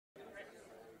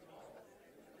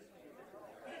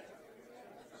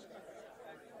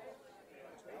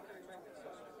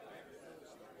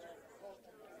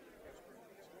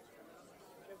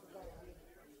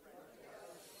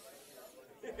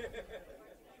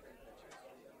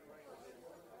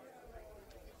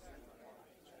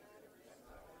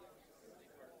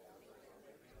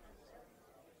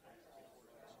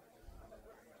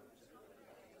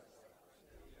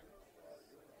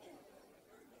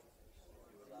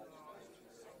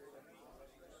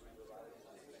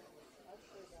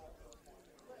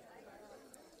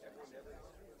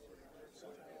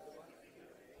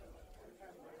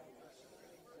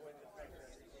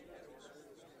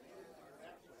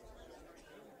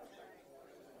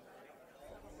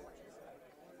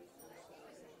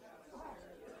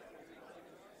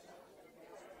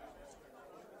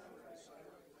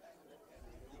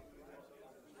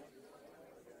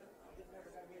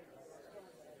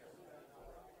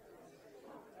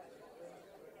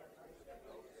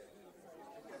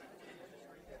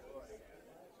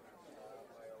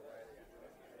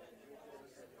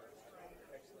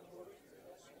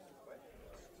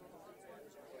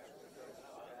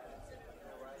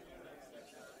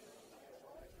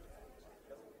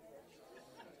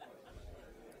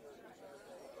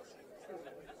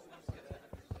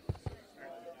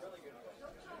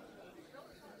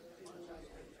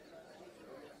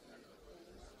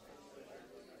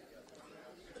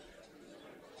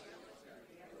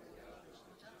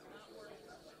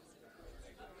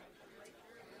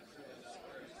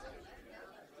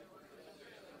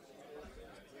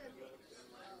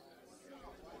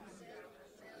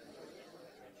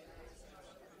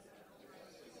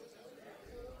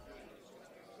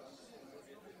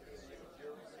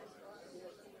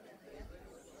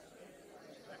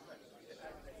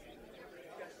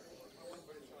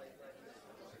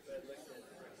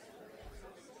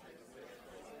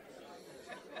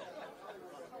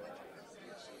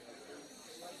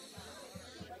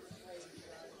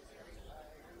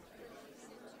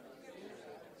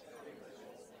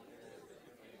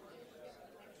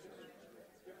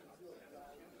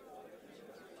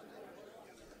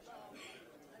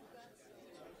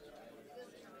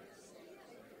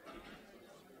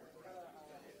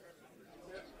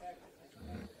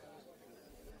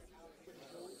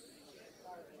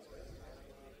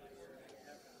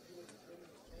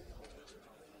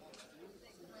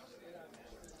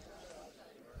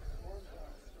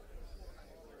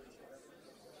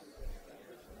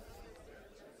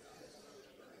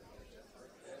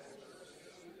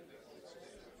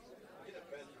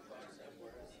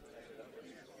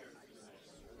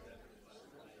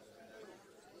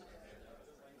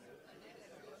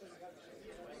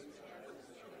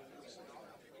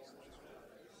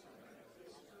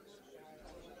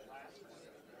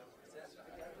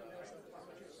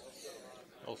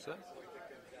set?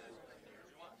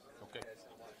 Okay.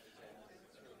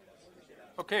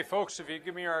 Okay, folks, if you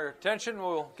give me your attention,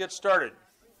 we'll get started.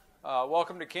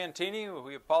 Welcome to Cantini.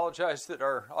 We apologize that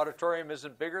our auditorium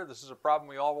isn't bigger. This is a problem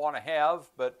we all want to have,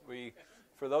 but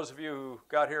for those of you who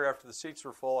got here after the seats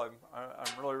were full, I'm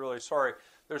really, really sorry.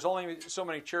 There's only so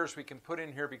many chairs we can put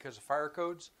in here because of fire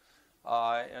codes,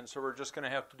 and so we're just going to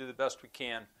have to do the best we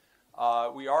can.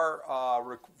 We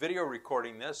are video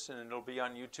recording this, and it'll be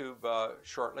on YouTube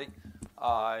shortly.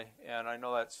 And I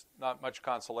know that's not much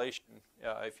consolation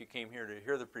if you came here to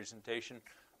hear the presentation,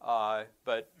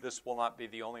 but this will not be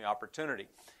the only opportunity.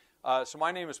 So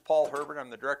my name is Paul Herbert. I'm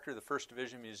the director of the 1st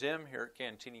Division Museum here at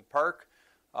Cantini Park.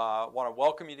 I want to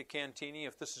welcome you to Cantini.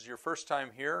 If this is your first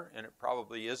time here, and it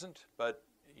probably isn't, but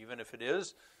even if it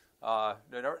is,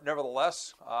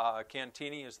 nevertheless,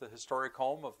 Cantini is the historic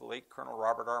home of the late Colonel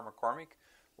Robert R. McCormick,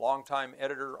 longtime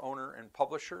editor, owner, and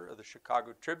publisher of the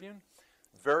Chicago Tribune.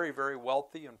 Very, very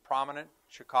wealthy and prominent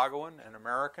Chicagoan and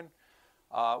American.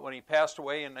 When he passed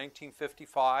away in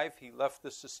 1955, he left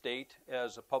this estate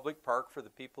as a public park for the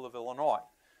people of Illinois.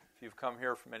 If you've come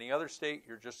here from any other state,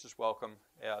 you're just as welcome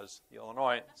as the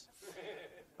Illinoisans.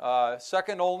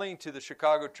 Second only to the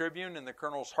Chicago Tribune in the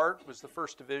Colonel's heart was the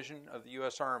 1st Division of the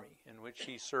U.S. Army, in which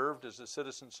he served as a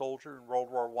citizen soldier in World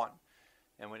War I.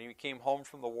 And when he came home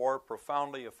from the war,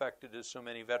 profoundly affected as so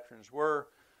many veterans were,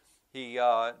 he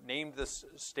named this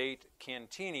state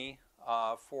Cantini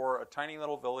for a tiny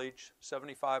little village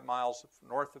 75 miles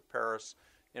north of Paris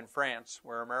in France,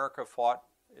 where America fought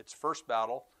its first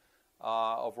battle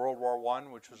of World War I,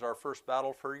 which was our first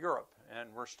battle for Europe. And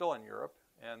we're still in Europe,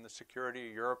 and the security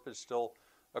of Europe is still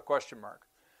a question mark.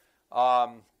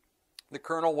 The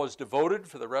colonel was devoted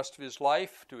for the rest of his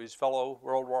life to his fellow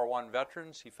World War I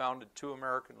veterans. He founded 2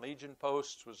 American Legion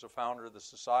posts, was a founder of the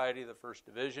Society, the 1st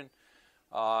Division.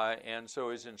 And so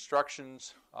his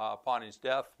instructions upon his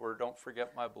death were, don't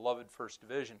forget my beloved 1st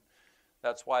Division.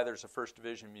 That's why there's a 1st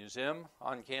Division museum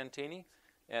on Cantini.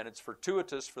 And it's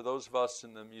fortuitous for those of us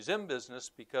in the museum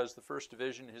business because the 1st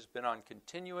Division has been on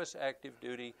continuous active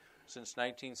duty since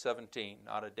 1917.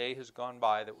 Not a day has gone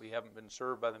by that we haven't been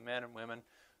served by the men and women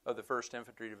of the 1st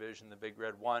Infantry Division, the Big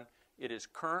Red One. It is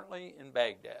currently in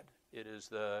Baghdad. It is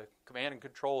the command and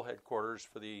control headquarters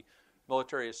for the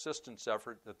military assistance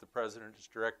effort that the President has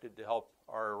directed to help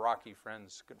our Iraqi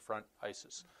friends confront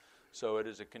ISIS. So it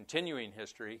is a continuing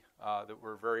history that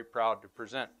we're very proud to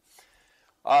present.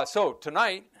 So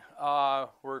tonight,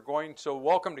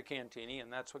 welcome to Cantini,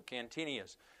 and that's what Cantini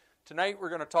is. Tonight we're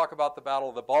going to talk about the Battle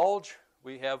of the Bulge.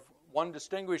 We have one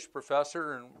distinguished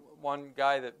professor and one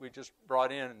guy that we just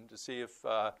brought in to see if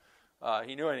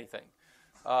he knew anything.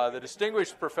 The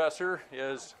distinguished professor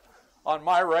is on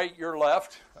my right, your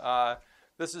left.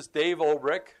 This is Dave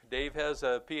Ulbrich. Dave has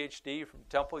a PhD from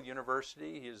Temple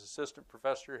University. He is assistant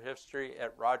professor of history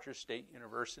at Rogers State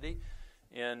University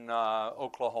in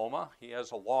Oklahoma. He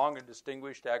has a long and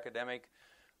distinguished academic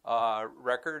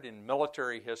record in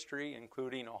military history,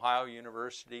 including Ohio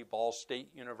University, Ball State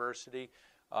University.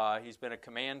 He's been a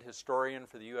command historian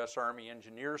for the U.S. Army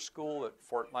Engineers School at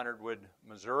Fort Leonard Wood,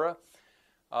 Missouri.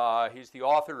 He's the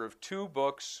author of 2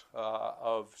 books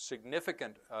of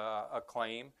significant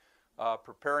acclaim,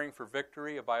 Preparing for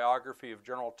Victory, a biography of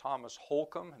General Thomas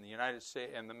Holcomb in the United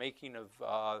States and the making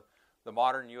of the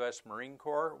modern U.S. Marine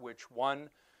Corps, which won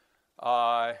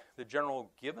the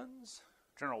General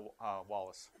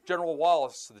Wallace.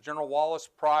 The General Wallace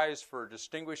Prize for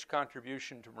Distinguished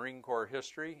Contribution to Marine Corps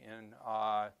History in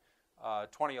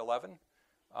 2011.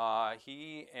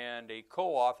 He and a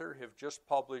co-author have just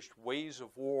published Ways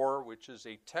of War, which is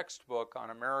a textbook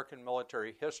on American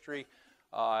military history.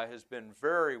 Has been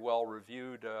very well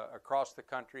reviewed across the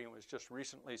country and was just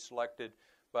recently selected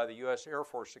by the U.S. Air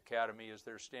Force Academy as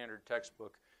their standard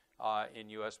textbook in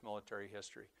U.S. military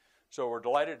history. So we're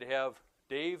delighted to have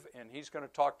Dave, and he's going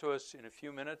to talk to us in a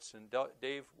few minutes. And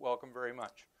Dave, welcome very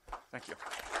much. Thank you.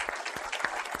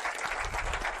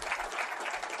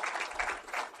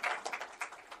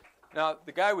 Now,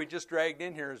 the guy we just dragged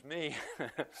in here is me.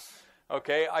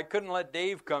 Okay, I couldn't let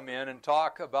Dave come in and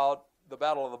talk about the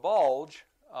Battle of the Bulge,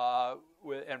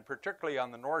 and particularly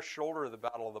on the north shoulder of the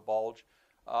Battle of the Bulge,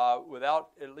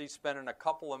 without at least spending a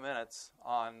couple of minutes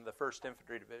on the 1st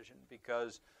Infantry Division,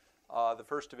 because the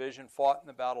 1st Division fought in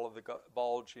the Battle of the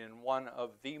Bulge in one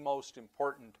of the most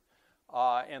important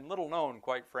and little known,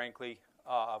 quite frankly,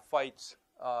 fights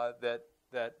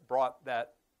that brought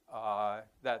that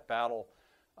battle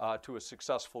to a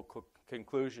successful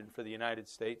conclusion for the United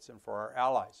States and for our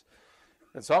allies.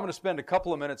 And so I'm going to spend a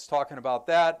couple of minutes talking about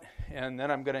that, and then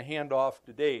I'm going to hand off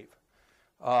to Dave.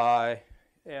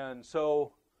 And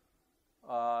so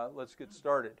let's get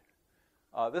started.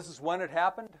 This is when it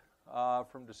happened,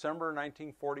 from December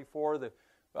 1944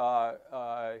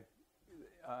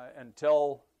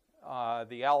 until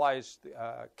the Allies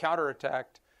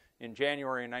counterattacked in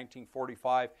January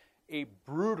 1945, a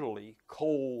brutally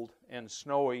cold and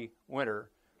snowy winter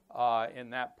in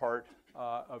that part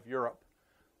of Europe.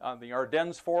 The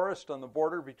Ardennes forest on the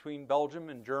border between Belgium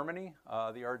and Germany.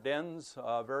 The Ardennes,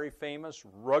 very famous,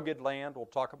 rugged land. We'll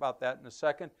talk about that in a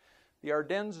second. The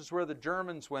Ardennes is where the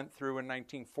Germans went through in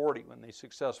 1940 when they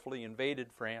successfully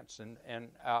invaded France and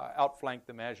outflanked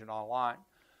the Maginot Line.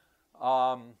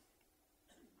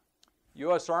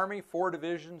 U.S. Army, 4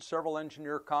 divisions, several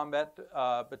engineer combat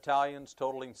battalions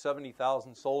totaling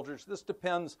 70,000 soldiers. This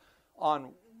depends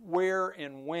on where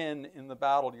and when in the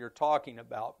battle you're talking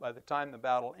about. By the time the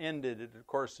battle ended, of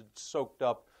course, it soaked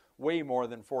up way more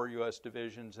than 4 U.S.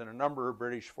 divisions and a number of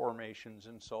British formations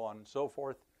and so on and so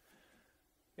forth.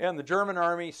 And the German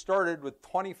Army started with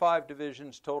 25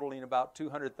 divisions totaling about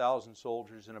 200,000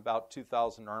 soldiers and about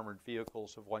 2,000 armored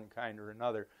vehicles of one kind or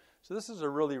another. So this is a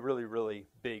really, really, really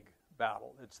big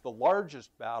battle. It's the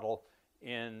largest battle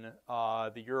in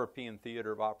the European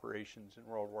theater of operations in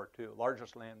World War II,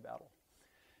 largest land battle.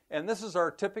 And this is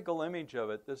our typical image of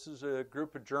it. This is a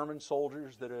group of German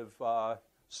soldiers that have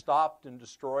stopped and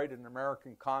destroyed an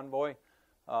American convoy.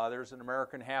 There's an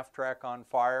American half-track on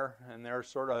fire, and they're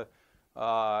sort of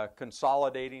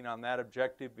consolidating on that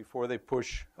objective before they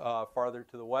push farther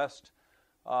to the west.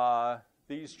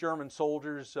 These German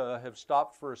soldiers have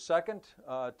stopped for a second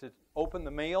to open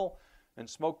the mail and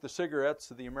smoke the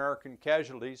cigarettes of the American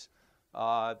casualties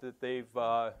that they've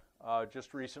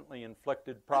just recently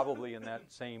inflicted, probably in that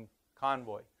same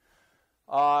convoy.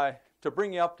 To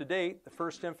bring you up to date, the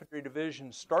 1st Infantry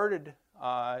Division started,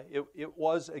 it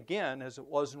was, again, as it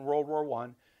was in World War I,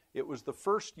 it was the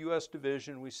first U.S.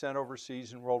 division we sent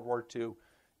overseas in World War II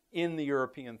in the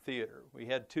European theater. We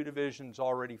had 2 divisions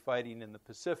already fighting in the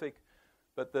Pacific,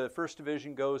 but the 1st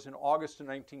Division goes in August of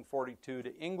 1942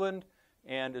 to England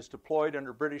and is deployed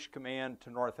under British command to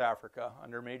North Africa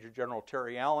under Major General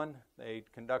Terry Allen. They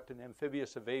conduct an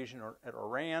amphibious invasion at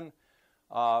Oran,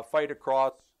 fight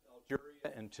across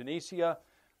Algeria and Tunisia,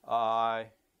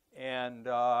 and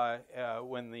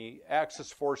when the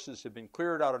Axis forces have been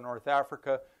cleared out of North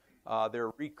Africa,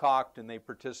 they're recocked and they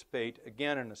participate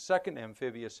again in a second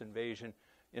amphibious invasion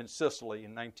in Sicily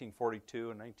in 1942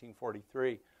 and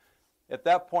 1943. At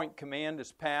that point, command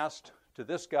is passed to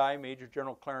this guy, Major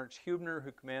General Clarence Hubner,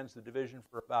 who commands the division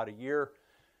for about a year.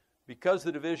 Because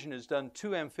the division has done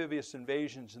 2 amphibious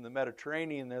invasions in the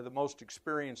Mediterranean, they're the most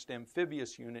experienced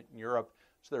amphibious unit in Europe,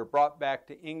 so they're brought back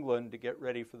to England to get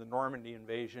ready for the Normandy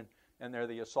invasion, and they're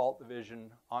the assault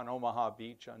division on Omaha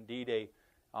Beach on D-Day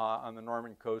on the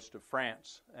Norman coast of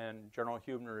France, and General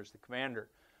Hubner is the commander.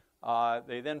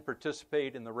 They then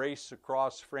participate in the race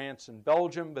across France and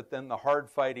Belgium, but then the hard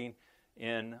fighting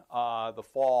in the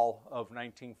fall of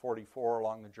 1944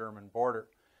 along the German border.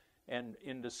 And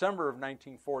in December of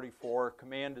 1944,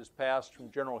 command is passed from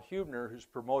General Hubner, who's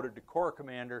promoted to Corps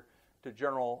Commander, to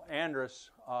General Andrus,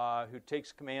 who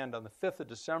takes command on the 5th of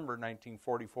December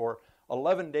 1944,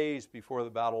 11 days before the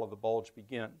Battle of the Bulge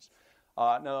begins.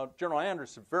 Now, General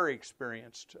Andrus is a very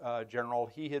experienced general.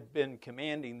 He had been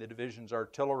commanding the division's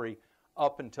artillery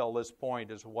up until this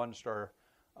point as a one-star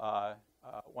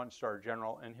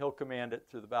general, and he'll command it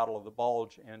through the Battle of the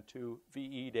Bulge and to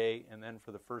VE Day, and then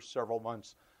for the first several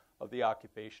months of the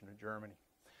occupation of Germany.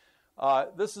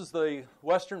 This is the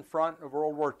Western Front of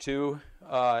World War II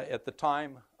at the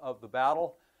time of the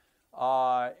battle,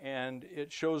 and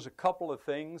it shows a couple of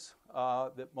things,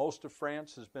 that most of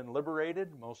France has been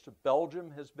liberated, most of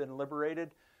Belgium has been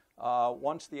liberated.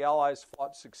 Once the Allies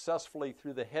fought successfully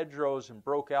through the hedgerows and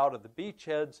broke out of the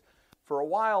beachheads, for a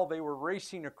while they were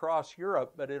racing across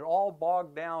Europe, but it all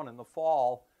bogged down in the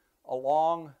fall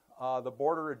along the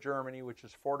border of Germany, which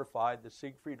is fortified, the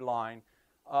Siegfried Line,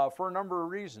 for a number of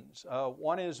reasons.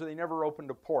 One is they never opened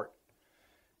a port.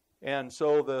 And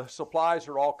so the supplies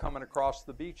are all coming across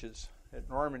the beaches at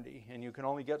Normandy, and you can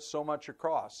only get so much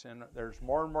across. And there's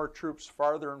more and more troops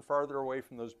farther and farther away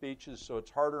from those beaches, so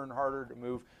it's harder and harder to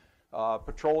move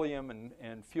petroleum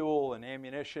and fuel and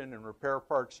ammunition and repair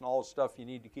parts and all the stuff you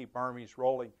need to keep armies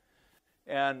rolling.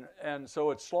 And so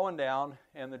it's slowing down,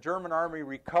 and the German army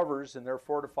recovers in their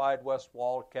fortified west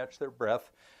wall to catch their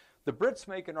breath. The Brits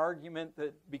make an argument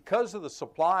that because of the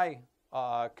supply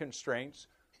constraints,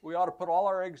 we ought to put all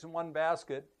our eggs in one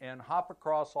basket and hop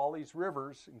across all these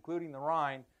rivers, including the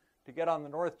Rhine, to get on the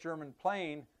North German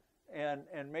plain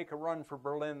and make a run for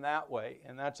Berlin that way.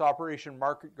 And that's Operation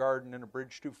Market Garden and a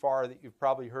bridge too far that you've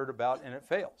probably heard about, and it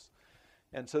fails.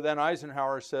 And so then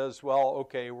Eisenhower says, well,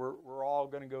 okay, we're all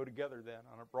going to go together then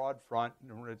on a broad front,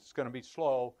 and it's going to be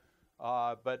slow,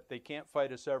 but they can't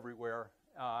fight us everywhere,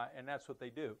 and that's what they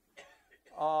do.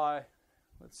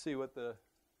 Let's see what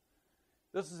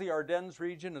this is the Ardennes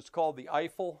region. It's called the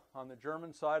Eifel on the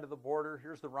German side of the border.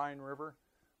 Here's the Rhine River.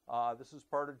 This is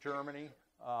part of Germany,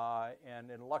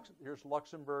 and here's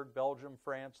Luxembourg, Belgium,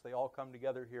 France. They all come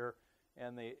together here.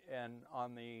 And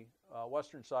on the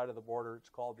western side of the border, it's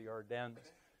called the Ardennes.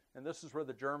 And this is where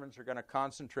the Germans are going to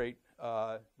concentrate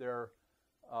their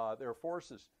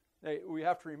forces. We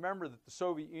have to remember that the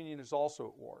Soviet Union is also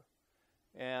at war.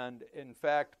 And in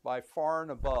fact, by far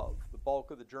and above, the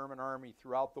bulk of the German army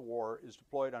throughout the war is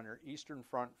deployed on their eastern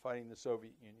front fighting the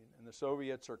Soviet Union. And the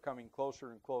Soviets are coming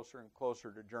closer and closer and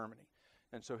closer to Germany.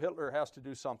 And so Hitler has to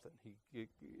do something.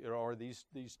 Or these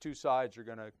two sides are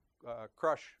going to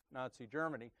crush Nazi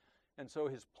Germany. And so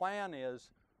his plan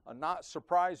is a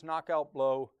surprise knockout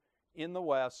blow in the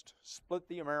West, split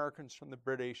the Americans from the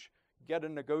British, get a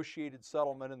negotiated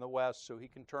settlement in the West so he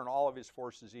can turn all of his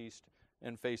forces east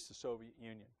and face the Soviet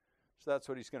Union. So that's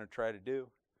what he's going to try to do.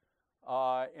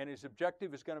 And his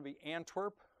objective is going to be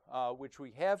Antwerp, which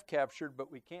we have captured,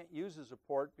 but we can't use as a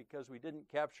port because we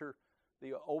didn't capture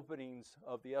the openings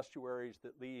of the estuaries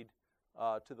that lead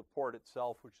to the port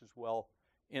itself, which is well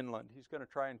inland. He's going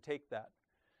to try and take that.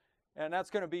 And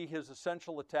that's going to be his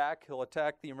essential attack. He'll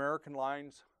attack the American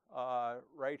lines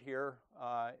right here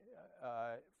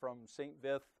from St.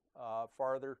 Vith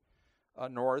farther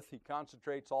north. He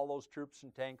concentrates all those troops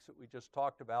and tanks that we just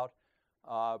talked about,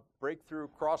 break through,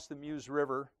 cross the Meuse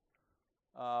River,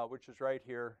 which is right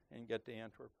here, and get to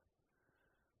Antwerp.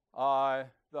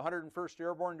 The 101st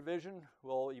Airborne Division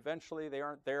will eventually, they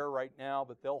aren't there right now,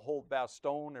 but they'll hold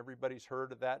Bastogne. Everybody's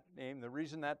heard of that name. The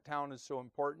reason that town is so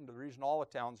important, the reason all the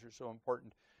towns are so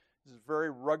important, is it's very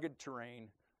rugged terrain.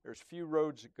 There's few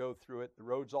roads that go through it. The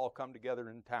roads all come together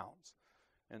in towns.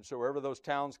 And so wherever those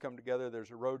towns come together,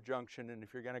 there's a road junction, and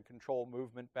if you're going to control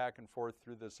movement back and forth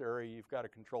through this area, you've got to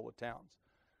control the towns.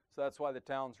 So that's why the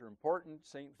towns are important.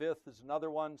 St. Vith is another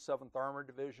one. 7th Armored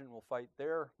Division will fight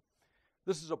there.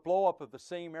 This is a blow-up of the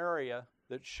same area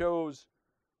that shows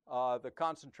the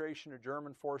concentration of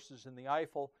German forces in the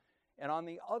Eifel. And on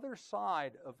the other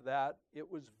side of that,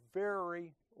 it was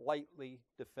very lightly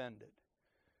defended.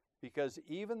 Because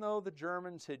even though the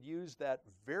Germans had used that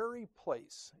very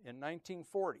place in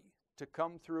 1940 to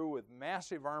come through with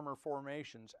massive armor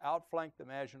formations, outflank the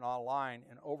Maginot Line,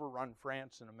 and overrun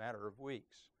France in a matter of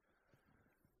weeks,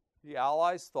 the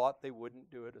Allies thought they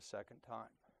wouldn't do it a second time.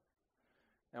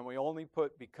 And we only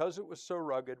put, because it was so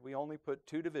rugged, we only put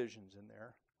 2 divisions in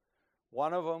there.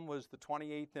 One of them was the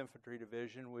 28th Infantry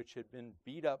Division, which had been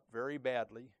beat up very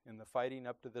badly in the fighting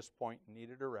up to this point and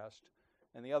needed a rest.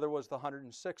 And the other was the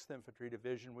 106th Infantry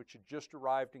Division, which had just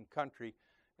arrived in country.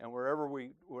 And whenever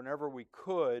we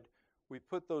could, we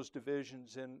put those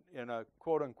divisions in a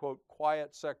quote-unquote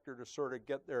quiet sector to sort of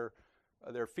get their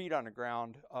feet on the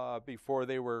ground before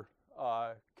they were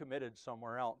committed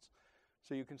somewhere else.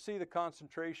 So you can see the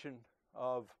concentration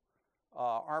of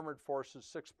armored forces,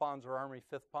 6th Panzer Army,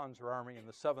 5th Panzer Army, and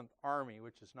the 7th Army,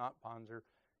 which is not Panzer,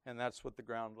 and that's what the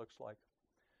ground looks like.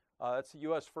 That's the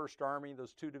U.S. 1st Army.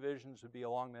 Those 2 divisions would be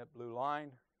along that blue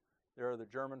line. There are the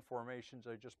German formations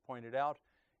I just pointed out.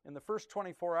 In the first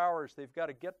 24 hours, they've got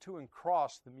to get to and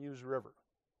cross the Meuse River,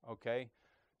 okay?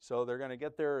 So they're going to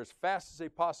get there as fast as they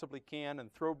possibly can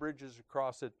and throw bridges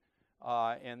across it,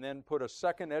 and then put a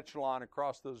second echelon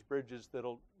across those bridges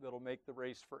that'll make the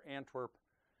race for Antwerp.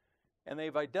 And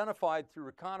they've identified through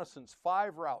reconnaissance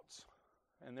 5 routes,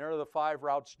 and there are the 5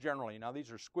 routes generally. Now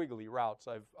these are squiggly routes.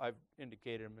 I've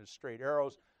indicated them as straight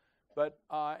arrows, but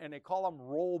and they call them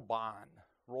Rollbahnen.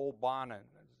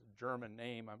 It's a German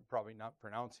name. I'm probably not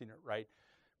pronouncing it right,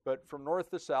 but from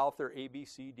north to south they're A, B,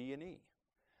 C, D, and E.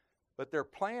 But their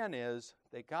plan is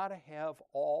they got to have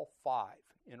all 5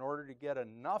 in order to get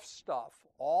enough stuff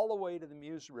all the way to the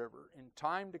Meuse River in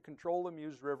time to control the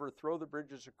Meuse River, throw the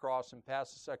bridges across, and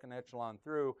pass the second echelon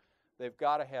through. They've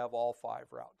got to have all 5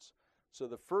 routes. So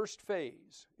the first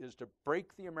phase is to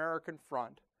break the American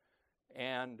front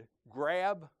and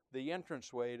grab the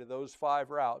entranceway to those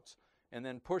 5 routes, and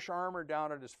then push armor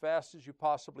down it as fast as you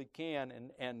possibly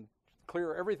can and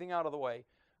clear everything out of the way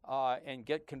and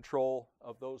get control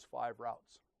of those 5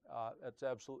 routes. That's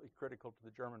absolutely critical to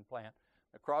the German plan.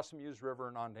 Across the Meuse River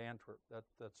and on to Antwerp.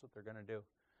 That's what they're going to do.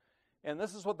 And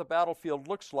this is what the battlefield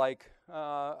looks like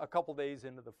a couple days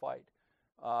into the fight.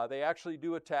 They actually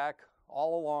do attack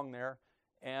all along there,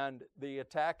 and the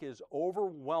attack is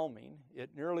overwhelming. It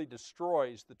nearly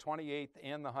destroys the 28th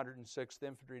and the 106th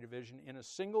Infantry Division in a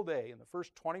single day. In the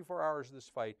first 24 hours of this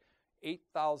fight,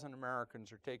 8,000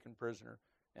 Americans are taken prisoner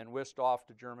and whisked off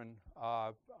to German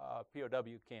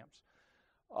POW camps.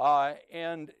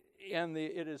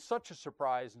 It is such a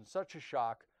surprise and such a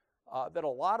shock that a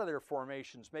lot of their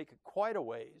formations make it quite a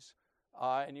ways.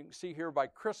 And you can see here by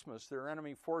Christmas, there are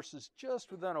enemy forces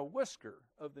just within a whisker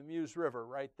of the Meuse River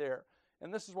right there.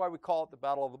 And this is why we call it the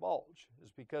Battle of the Bulge,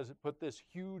 is because it put this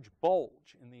huge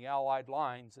bulge in the Allied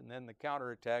lines, and then the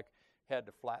counterattack had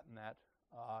to flatten that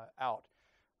out.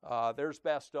 There's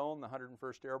Bastogne. The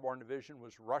 101st Airborne Division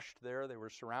was rushed there. They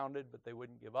were surrounded, but they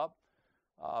wouldn't give up.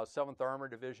 7th Armored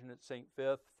Division at St.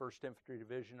 Vith, 1st Infantry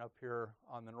Division up here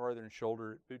on the northern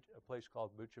shoulder at a place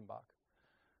called Buchenbach.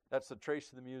 That's the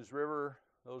trace of the Meuse River.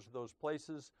 Those are those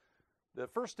places. The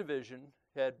 1st Division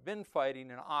had been fighting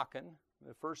in Aachen,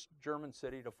 the first German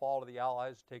city to fall to the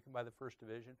Allies, taken by the 1st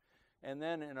Division, and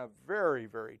then in a very,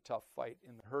 very tough fight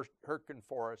in the Hürtgen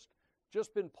Forest,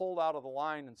 just been pulled out of the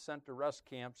line and sent to rest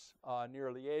camps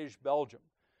near Liège, Belgium.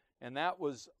 And that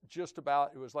was just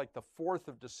about, it was like the 4th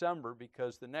of December,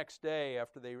 because the next day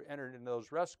after they entered into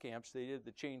those rest camps, they did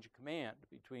the change of command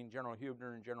between General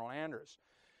Hubner and General Andrus.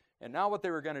 And now what they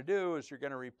were going to do is you're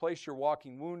going to replace your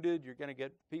walking wounded. You're going to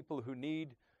get people who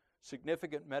need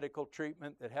significant medical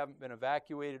treatment that haven't been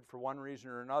evacuated for one reason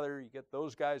or another. You get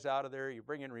those guys out of there. You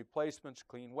bring in replacements,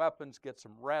 clean weapons, get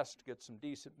some rest, get some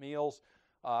decent meals.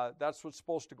 That's what's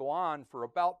supposed to go on for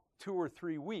about 2 or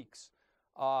 3 weeks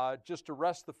just to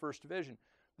rest the 1st Division.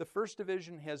 The 1st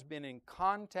Division has been in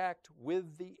contact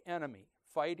with the enemy,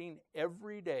 fighting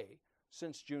every day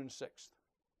since June 6th.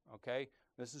 Okay?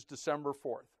 This is December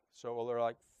 4th. So they're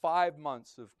like 5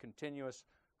 months of continuous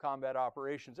combat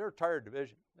operations. They're a tired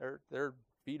division. They're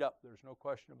beat up. There's no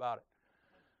question about it.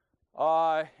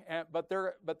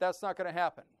 But that's not going to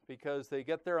happen, because they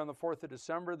get there on the 4th of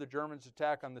December. The Germans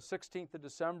attack on the 16th of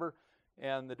December,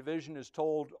 and the division is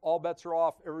told, all bets are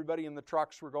off. Everybody in the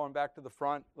trucks, we're going back to the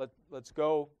front. Let's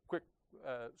go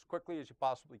as quickly as you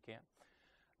possibly can.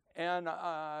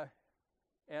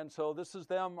 And so this is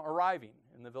them arriving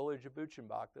in the village of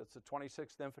Buchenbach. That's the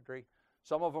 26th Infantry.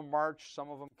 Some of them marched, some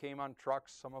of them came on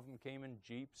trucks, some of them came in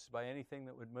jeeps, by anything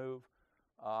that would move.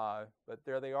 But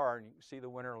there they are, and you can see the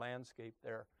winter landscape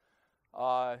there.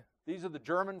 These are the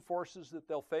German forces that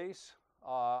they'll face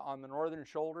on the northern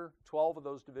shoulder. 12 of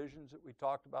those divisions that we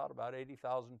talked about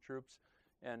 80,000 troops.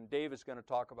 And Dave is going to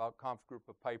talk about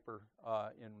Kampfgruppe Piper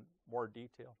in more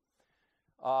detail.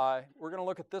 We're going to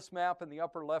look at this map in the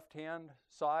upper left-hand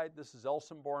side. This is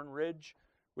Elsenborn Ridge,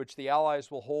 which the Allies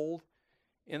will hold.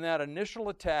 In that initial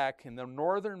attack, in the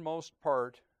northernmost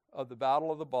part of the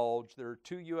Battle of the Bulge, there are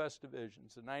 2 U.S.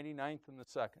 divisions, the 99th and the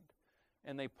 2nd.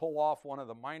 And they pull off one of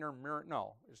the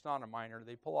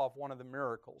they pull off one of the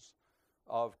miracles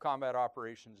of combat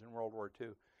operations in World War II.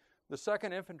 The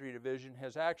 2nd Infantry Division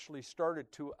has actually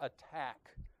started to attack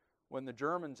when the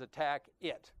Germans attack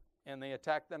it, and they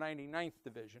attack the 99th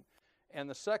Division. And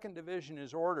the 2nd Division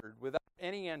is ordered, without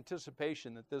any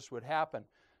anticipation that this would happen,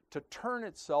 to turn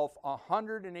itself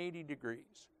 180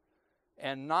 degrees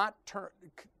and not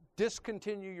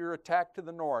discontinue your attack to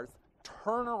the north,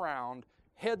 turn around,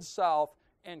 head south,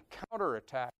 and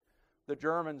counterattack the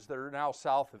Germans that are now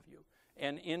south of you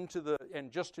and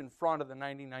just in front of the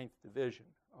 99th Division.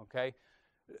 Okay,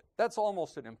 that's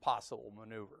almost an impossible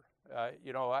maneuver.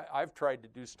 I've tried to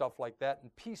do stuff like that in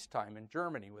peacetime in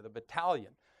Germany with a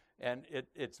battalion, and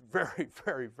it's very,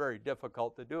 very, very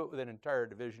difficult. To do it with an entire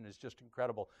division is just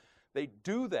incredible. They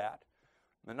do that.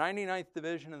 The 99th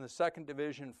Division and the 2nd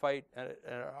Division fight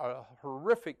a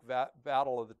horrific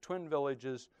battle of the twin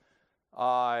villages. We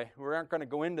aren't going to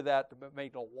go into that, but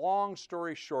make a long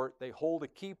story short, they hold a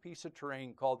key piece of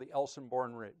terrain called the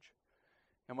Elsenborn Ridge.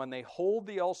 And when they hold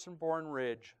the Elsenborn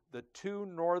Ridge, the 2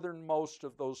 northernmost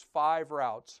of those 5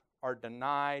 routes are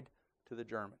denied to the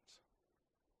Germans.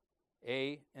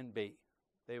 A and B.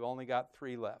 They've only got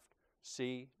 3 left,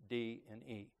 C, D, and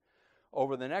E.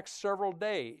 Over the next several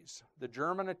days, the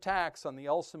German attacks on the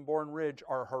Elsenborn Ridge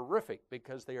are horrific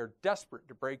because they are desperate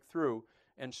to break through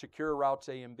and secure routes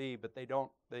A and B, but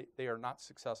they are not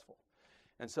successful.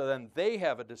 And so then they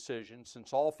have a decision,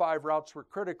 since all 5 routes were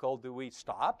critical, do we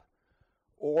stop?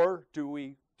 Or do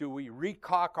we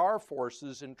recock our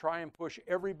forces and try and push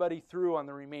everybody through on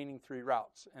the remaining 3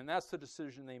 routes? And that's the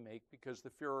decision they make, because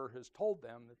the Fuhrer has told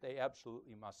them that they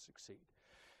absolutely must succeed.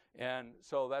 And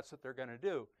so that's what they're going to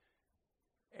do.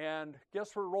 And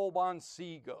guess where Rollbahn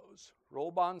C goes?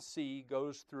 Rollbahn C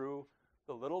goes through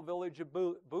the little village of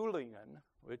Bullingen,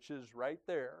 which is right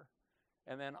there,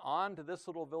 and then on to this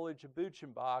little village of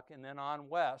Buchenbach, and then on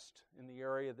west in the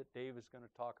area that Dave is going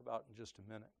to talk about in just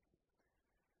a minute.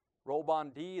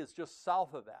 Rollbahn D is just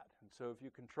south of that. And so if you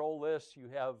control this, you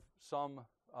have some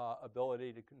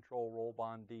ability to control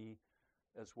Rollbahn D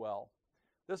as well.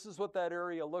 This is what that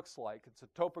area looks like. It's a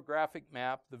topographic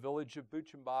map. The village of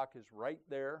Buchenbach is right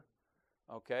there.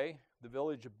 Okay, the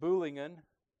village of Bühlingen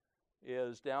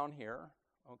is down here.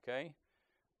 Okay,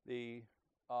 there's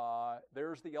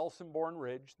the Elsenborn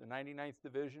Ridge. The 99th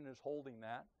Division is holding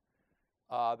that.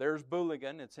 There's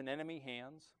Bühlingen. It's in enemy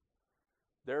hands.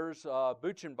 There's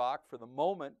Buchenbach. For the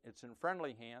moment, it's in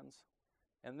friendly hands.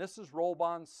 And this is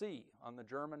Rollbahn C on the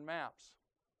German maps.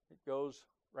 It goes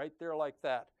right there like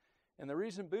that. And the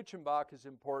reason Buchenbach is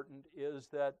important is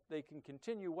that they can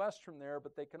continue west from there,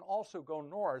 but they can also go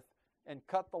north and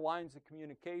cut the lines of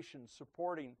communication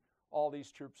supporting all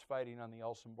these troops fighting on the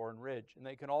Elsenborn Ridge. And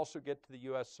they can also get to the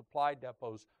U.S. supply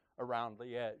depots around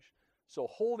Liège. So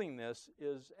holding this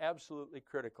is absolutely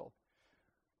critical.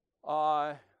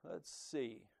 Let's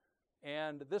see.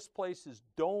 And this place is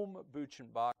Dome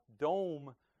Buchenbach.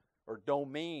 Dome, or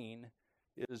domain,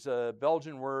 is a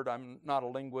Belgian word. I'm not a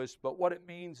linguist, but what it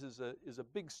means is a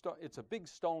big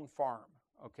stone farm.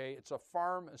 Okay, it's a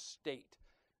farm estate,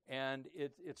 and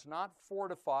it's not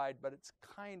fortified, but it's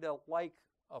kind of like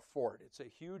a fort. It's a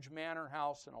huge manor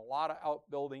house and a lot of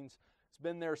outbuildings. It's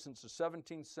been there since the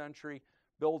 17th century,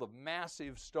 built of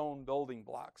massive stone building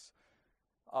blocks.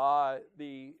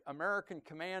 The American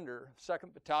commander,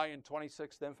 2nd Battalion,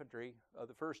 26th Infantry, of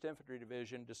the 1st Infantry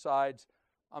Division, decides,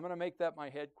 I'm going to make that my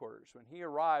headquarters. When he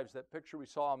arrives, that picture we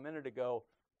saw a minute ago,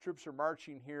 troops are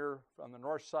marching here on the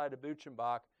north side of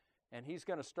Buchenbach, and he's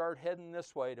going to start heading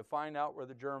this way to find out where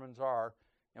the Germans are.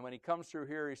 And when he comes through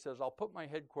here, he says, I'll put my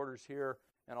headquarters here,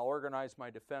 and I'll organize my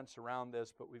defense around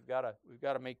this, but we've got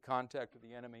to make contact with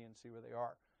the enemy and see where they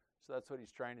are. So that's what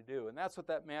he's trying to do. And that's what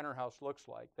that manor house looks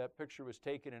like. That picture was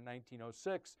taken in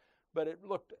 1906, but it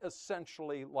looked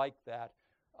essentially like that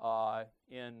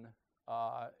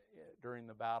during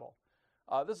the battle.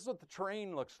 This is what the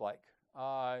terrain looks like.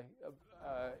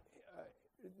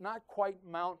 Not quite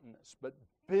mountainous, but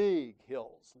big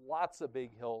hills, lots of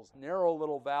big hills, narrow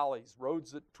little valleys,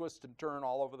 roads that twist and turn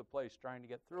all over the place trying to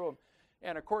get through them.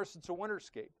 And of course, it's a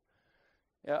winterscape.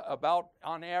 About,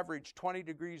 on average, 20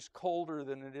 degrees colder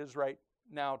than it is right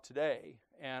now today,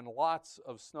 and lots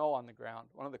of snow on the ground.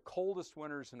 One of the coldest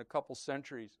winters in a couple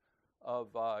centuries of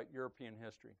European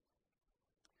history.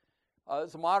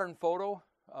 It's a modern photo,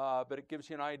 but it gives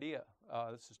you an idea.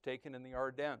 This is taken in the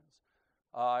Ardennes.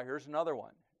 Here's another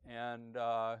one, and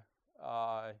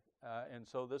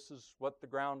so this is what the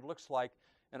ground looks like.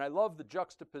 And I love the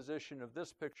juxtaposition of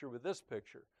this picture with this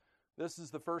picture. This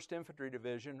is the 1st Infantry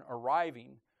Division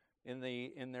arriving in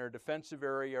their defensive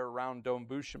area around Dome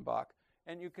Buchenbach.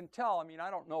 And you can tell, I mean, I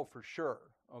don't know for sure,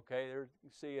 okay? There, you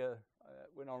see,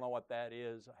 we don't know what that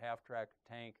is, a half-track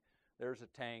tank. There's a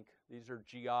tank. These are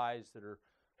GIs that are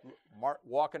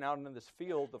walking out into this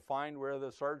field to find where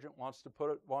the sergeant wants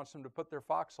them to put their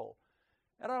foxhole.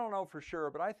 And I don't know for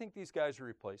sure, but I think these guys are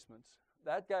replacements.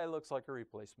 That guy looks like a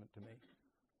replacement to me,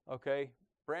 okay?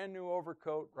 Brand new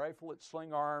overcoat, rifle at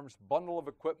sling arms, bundle of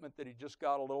equipment that he just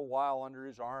got a little while under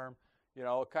his arm. You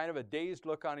know, kind of a dazed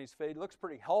look on his face. He looks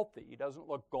pretty healthy. He doesn't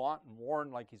look gaunt and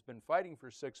worn like he's been fighting for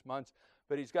 6 months,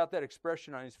 but he's got that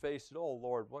expression on his face that, oh,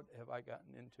 Lord, what have I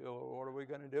gotten into? What are we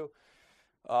going to do?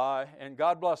 And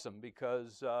God bless them,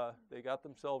 because they got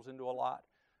themselves into a lot.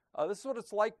 This is what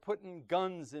it's like putting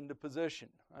guns into position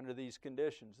under these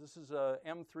conditions. This is a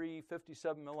M3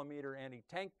 57 millimeter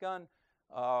anti-tank gun.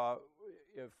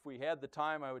 If we had the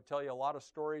time, I would tell you a lot of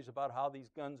stories about how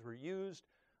these guns were used,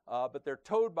 but they're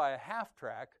towed by a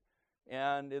half-track,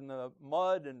 and in the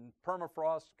mud and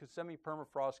permafrost,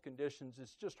 semi-permafrost conditions,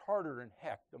 it's just harder than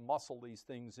heck to muscle these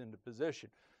things into position.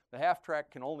 The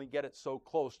half-track can only get it so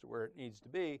close to where it needs to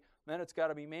be, then it's got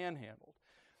to be manhandled.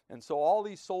 And so all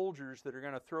these soldiers that are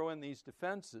going to throw in these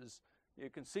defenses, you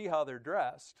can see how they're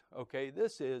dressed. Okay,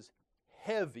 this is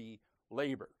heavy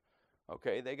labor.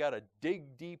 Okay, they got to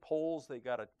dig deep holes, they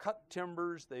got to cut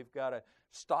timbers, they've got to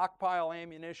stockpile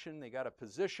ammunition, they got to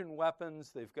position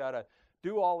weapons, they've got to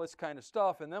do all this kind of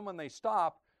stuff. And then when they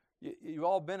stop, you've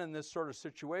all been in this sort of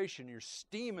situation, you're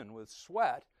steaming with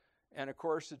sweat, and of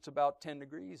course it's about 10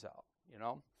 degrees out, you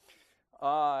know.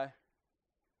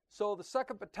 So the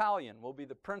 2nd Battalion will be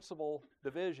the principal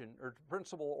division, or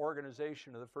principal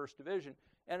organization of the 1st Division,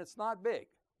 and it's not big.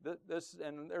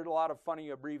 And there's a lot of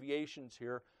funny abbreviations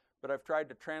here, but I've tried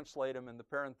to translate them in the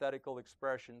parenthetical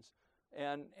expressions,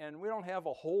 and we don't have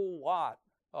a whole lot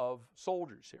of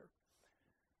soldiers here.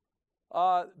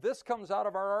 This comes out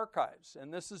of our archives,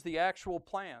 and this is the actual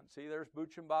plan. See, there's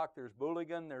Buchenbach, there's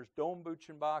Bühlingen, there's Dome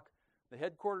Buchenbach. The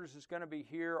headquarters is going to be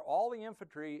here. All the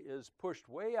infantry is pushed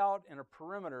way out in a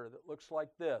perimeter that looks like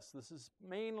this. This is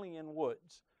mainly in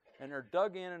woods, and they're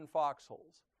dug in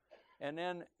foxholes. And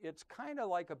then it's kind of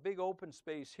like a big open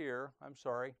space here. I'm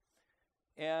sorry.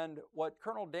 And what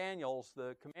Colonel Daniels,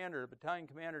 the commander, the battalion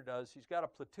commander, does, he's got a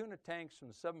platoon of tanks from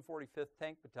the 745th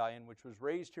Tank Battalion, which was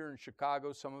raised here in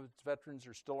Chicago. Some of its veterans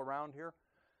are still around here.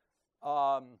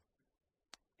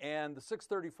 And the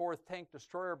 634th Tank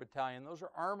Destroyer Battalion, those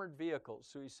are armored vehicles.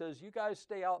 So he says, you guys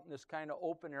stay out in this kind of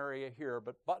open area here,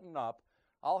 but button up.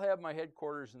 I'll have my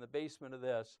headquarters in the basement of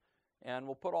this, and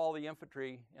we'll put all the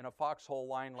infantry in a foxhole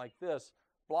line like this,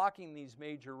 blocking these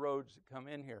major roads that come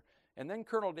in here. And then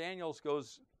Colonel Daniels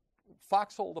goes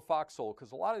foxhole to foxhole,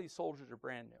 because a lot of these soldiers are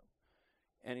brand new.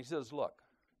 And he says, look,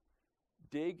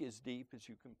 dig as deep as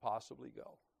you can possibly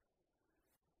go.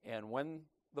 And when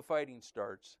the fighting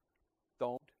starts,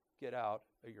 don't get out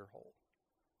of your hole.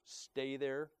 Stay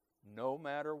there no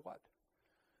matter what.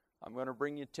 I'm going to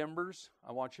bring you timbers.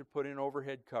 I want you to put in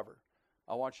overhead cover.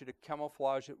 I want you to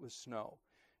camouflage it with snow.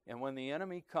 And when the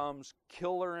enemy comes,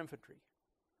 kill their infantry.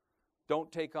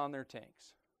 Don't take on their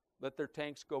tanks. Let their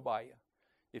tanks go by you.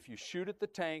 If you shoot at the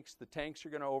tanks are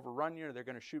going to overrun you. They're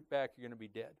going to shoot back. You're going to be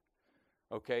dead.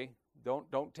 Okay?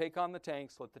 Don't take on the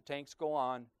tanks. Let the tanks go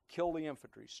on. Kill the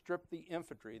infantry. Strip the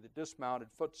infantry, the dismounted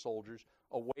foot soldiers,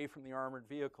 away from the armored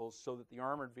vehicles so that the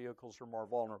armored vehicles are more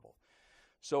vulnerable.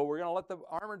 So we're going to let the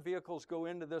armored vehicles go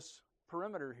into this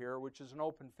perimeter here, which is an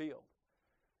open field.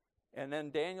 And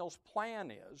then Daniel's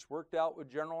plan is, worked out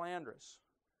with General Andrus,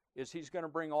 is he's going to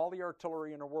bring all the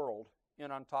artillery in the world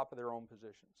in on top of their own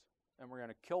positions. And we're going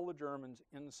to kill the Germans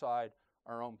inside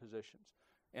our own positions.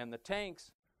 And the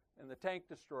tanks and the tank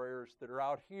destroyers that are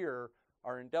out here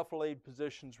are in defilade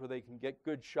positions where they can get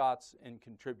good shots and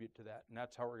contribute to that. And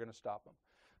that's how we're going to stop them.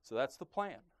 So that's the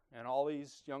plan. And all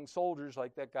these young soldiers,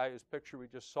 like that guy whose picture we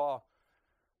just saw,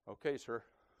 okay, sir,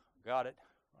 got it,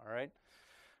 all right.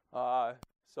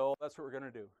 So that's what we're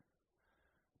going to do.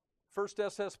 1st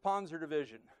SS Panzer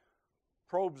Division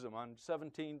probes them on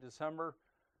 17 December.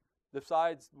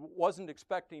 Decides, wasn't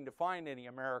expecting to find any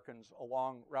Americans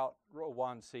along Route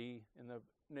Rowan-C in the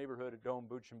neighborhood of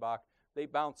Dom-Buchenbach. They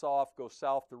bounce off, go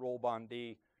south to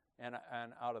Rolbon-D, and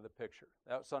out of the picture.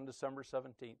 That was on December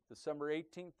 17th. December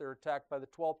 18th, they're attacked by the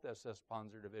 12th SS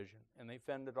Panzer Division, and they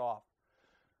fend it off.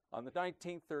 On the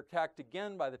 19th, they're attacked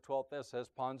again by the 12th SS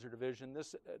Panzer Division,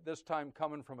 this time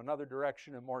coming from another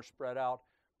direction and more spread out.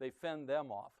 They fend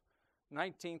them off.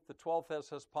 19th, the 12th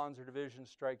SS Panzer Division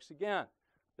strikes again.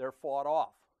 They're fought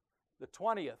off. The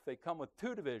 20th, they come with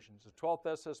two divisions, the 12th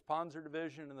SS Panzer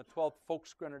Division and the 12th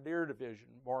Volksgrenadier Division,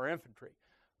 more infantry.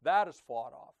 That is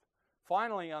fought off.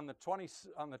 Finally, on the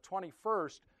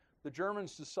 21st, the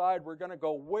Germans decide we're going to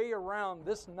go way around.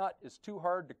 This nut is too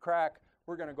hard to crack.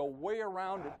 We're going to go way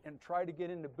around it and try to get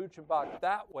into Buchenbach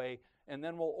that way, and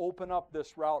then we'll open up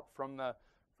this route from the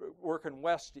working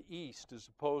west to east as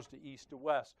opposed to east to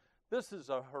west. This is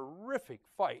a horrific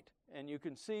fight, and you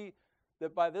can see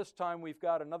that by this time we've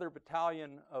got another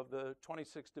battalion of the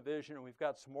 26th Division, and we've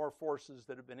got some more forces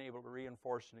that have been able to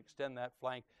reinforce and extend that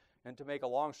flank. And to make a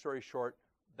long story short,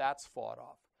 that's fought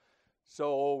off.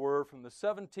 So we're from the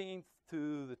 17th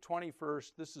to the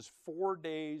 21st. This is 4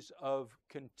 days of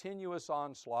continuous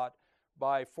onslaught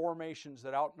by formations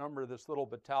that outnumber this little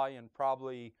battalion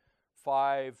probably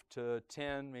 5 to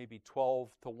 10, maybe 12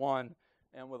 to 1,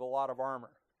 and with a lot of armor.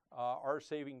 Our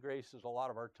saving grace is a lot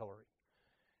of artillery.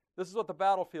 This is what the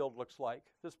battlefield looks like.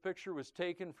 This picture was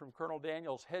taken from Colonel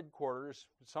Daniels' headquarters.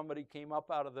 Somebody came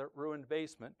up out of the ruined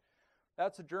basement.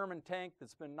 That's a German tank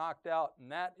that's been knocked out,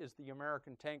 and that is the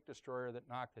American tank destroyer that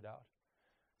knocked it out.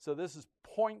 So this is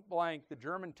point blank. The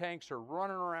German tanks are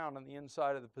running around on the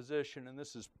inside of the position, and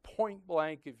this is point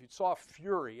blank. If you saw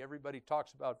Fury, everybody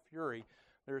talks about Fury.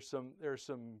 There's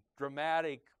some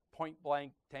dramatic point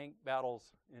blank tank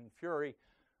battles in Fury.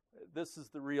 This is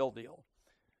the real deal.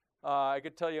 I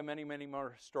could tell you many, many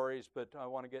more stories, but I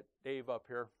want to get Dave up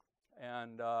here,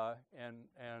 and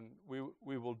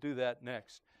we will do that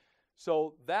next.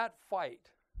 So that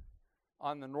fight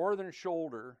on the northern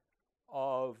shoulder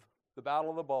of the Battle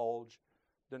of the Bulge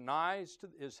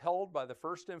is held by the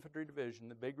 1st Infantry Division,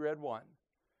 the Big Red One.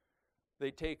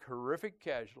 They take horrific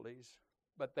casualties,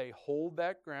 but they hold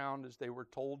that ground as they were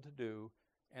told to do,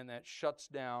 and that shuts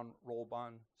down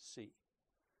Rolbon-C.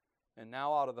 And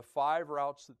now out of the 5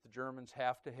 routes that the Germans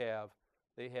have to have,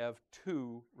 they have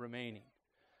 2 remaining.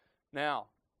 Now,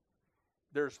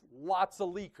 there's lots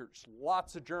of leakers.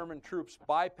 Lots of German troops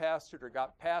bypassed it or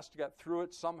got through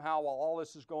it somehow while all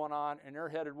this is going on, and they're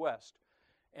headed west.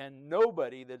 And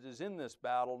nobody that is in this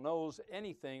battle knows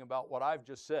anything about what I've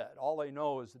just said. All they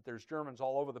know is that there's Germans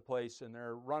all over the place and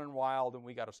they're running wild and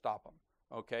we got to stop them,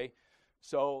 okay?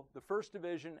 So the 1st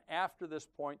Division, after this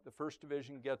point, the 1st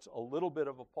Division gets a little bit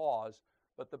of a pause,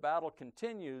 but the battle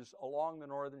continues along the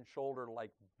northern shoulder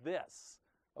like this,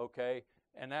 okay?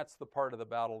 And that's the part of the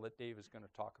battle that Dave is going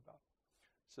to talk about.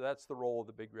 So that's the role of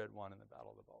the Big Red One in the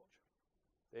Battle of the Bulge.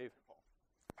 Dave?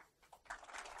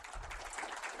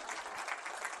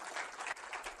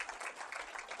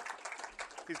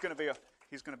 He's going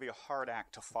to be a hard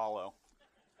act to follow.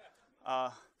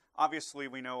 Obviously,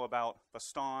 we know about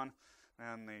Bastogne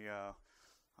and the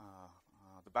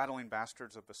battling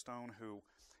bastards of Bastogne who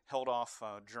held off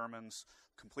Germans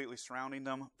completely surrounding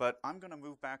them. But I'm going to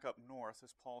move back up north,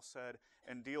 as Paul said,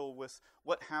 and deal with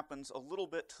what happens a little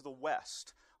bit to the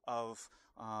west of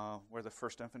where the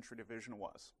 1st Infantry Division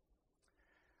was.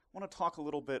 I want to talk a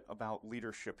little bit about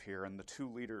leadership here and the 2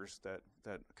 leaders that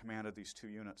commanded these 2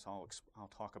 units I'll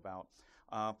talk about.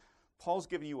 Paul's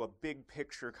giving you a big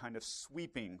picture, kind of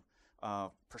sweeping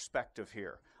perspective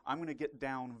here. I'm going to get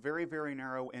down very, very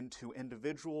narrow into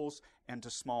individuals and to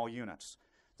small units.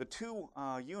 The 2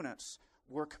 units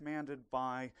were commanded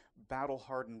by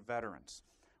battle-hardened veterans.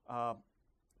 I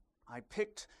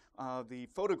picked the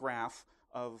photograph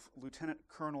of Lieutenant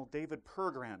Colonel David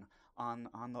Pergrin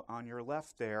on your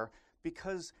left there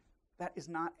because that is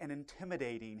not an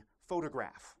intimidating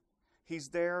photograph. He's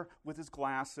there with his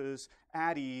glasses,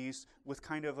 at ease, with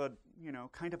kind of a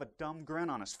dumb grin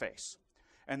on his face.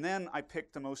 And then I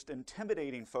picked the most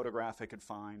intimidating photograph I could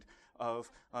find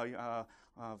of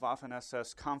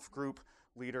Waffen-SS Kampfgruppe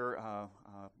leader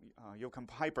Joachim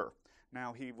Peiper.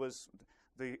 Now,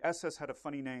 the SS had a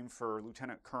funny name for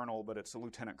lieutenant colonel, but it's a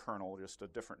lieutenant colonel, just a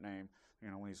different name,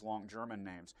 one of these long German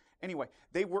names. Anyway,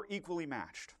 they were equally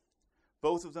matched.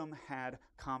 Both of them had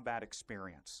combat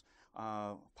experience.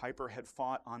 Peiper had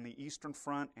fought on the Eastern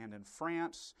Front and in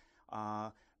France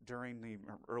during the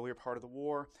earlier part of the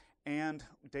war, and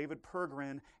David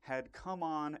Pergrin had come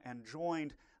on and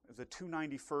joined the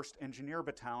 291st Engineer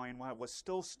Battalion while it was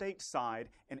still stateside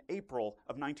in April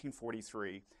of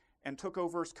 1943, and took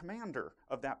over as commander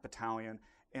of that battalion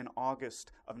in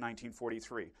August of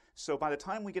 1943. So by the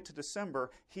time we get to December,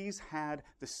 he's had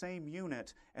the same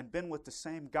unit and been with the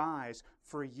same guys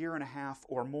for a year and a half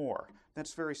or more.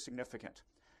 That's very significant.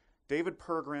 David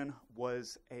Pergrin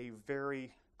was a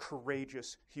very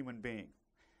courageous human being.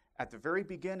 At the very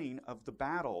beginning of the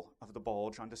Battle of the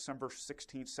Bulge on December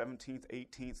 16th, 17th,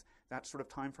 18th, that sort of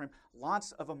time frame,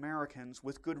 lots of Americans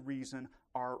with good reason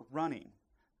are running.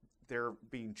 They're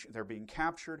being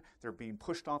captured, they're being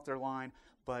pushed off their line,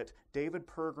 but David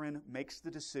Pergrin makes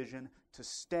the decision to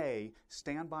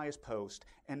stand by his post,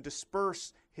 and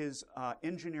disperse his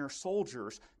engineer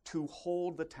soldiers to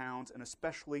hold the towns and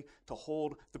especially to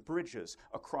hold the bridges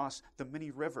across the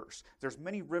many rivers. There's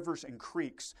many rivers and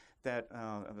creeks that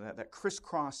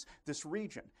crisscross this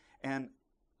region, and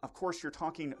of course, you're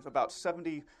talking about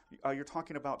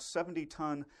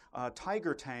 70-ton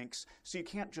Tiger tanks, so you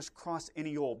can't just cross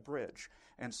any old bridge.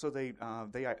 And so they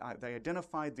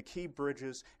identified the key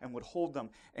bridges and would hold them,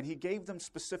 and he gave them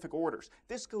specific orders.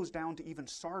 This goes down to even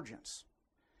sergeants.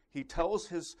 He tells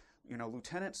his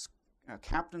lieutenants,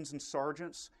 captains, and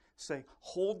sergeants, say,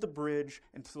 hold the bridge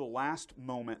until the last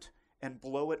moment and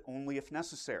blow it only if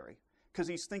necessary, because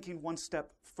he's thinking one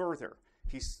step further.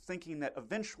 He's thinking that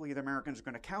eventually the Americans are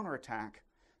going to counterattack,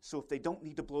 so if they don't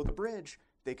need to blow the bridge,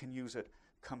 they can use it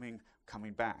coming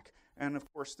back. And of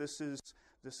course, this is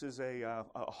a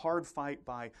hard fight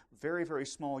by very, very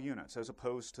small units, as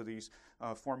opposed to these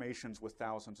formations with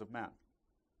thousands of men.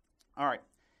 All right,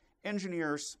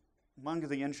 engineers. Among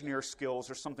the engineer skills,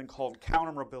 there's something called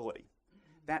counter-mobility.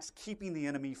 That's keeping the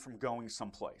enemy from going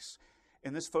someplace.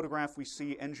 In this photograph, we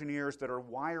see engineers that are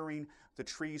wiring the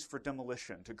trees for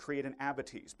demolition to create an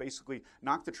abatis, basically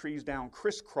knock the trees down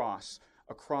crisscross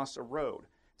across a road.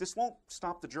 This won't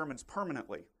stop the Germans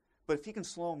permanently, but if you can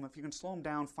slow them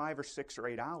down 5 or 6 or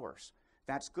 8 hours,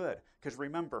 that's good. Because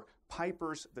remember,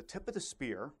 Peiper's the tip of the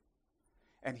spear,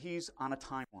 and he's on a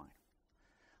timeline.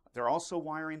 They're also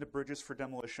wiring the bridges for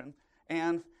demolition,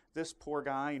 and this poor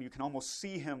guy, and you can almost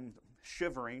see him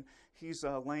shivering, he's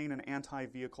laying an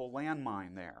anti-vehicle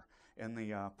landmine there in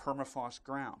the permafrost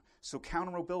ground. So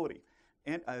counter-mobility.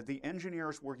 The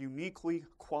engineers were uniquely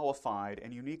qualified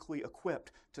and uniquely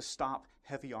equipped to stop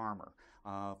heavy armor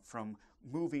from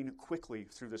moving quickly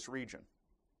through this region.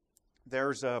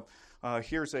 Here's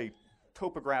a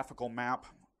topographical map.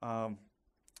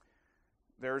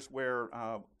 There's where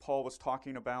Paul was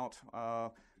talking about.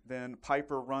 Then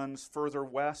Peiper runs further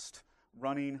west,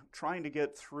 trying to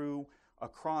get through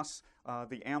across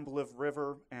the Ambliv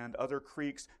River and other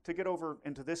creeks to get over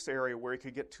into this area where he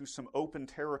could get to some open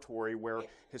territory where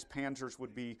his panzers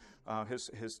would be,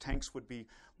 his tanks would be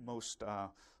most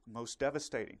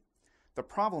devastating. The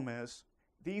problem is,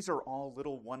 these are all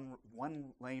little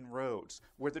one-lane roads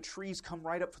where the trees come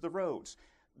right up to the roads.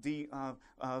 The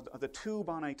tube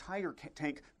on a Tiger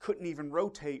tank couldn't even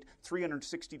rotate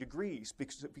 360 degrees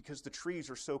because the trees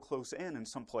are so close in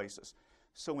some places.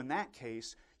 So in that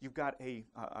case, you've got a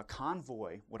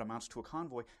convoy, what amounts to a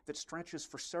convoy, that stretches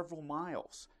for several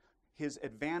miles. His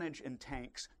advantage in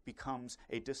tanks becomes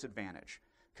a disadvantage.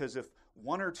 Because if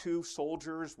one or two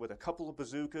soldiers with a couple of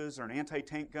bazookas or an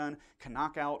anti-tank gun can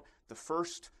knock out the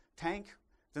first tank,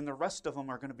 then the rest of them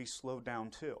are going to be slowed down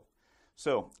too.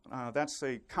 So that's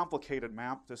a complicated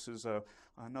map. This is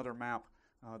another map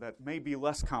that may be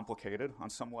less complicated on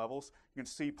some levels. You can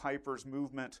see Piper's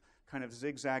movement kind of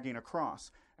zigzagging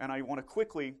across. And I want to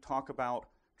quickly talk about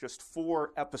just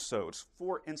 4 episodes,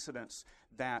 4 incidents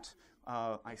that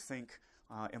I think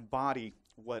embody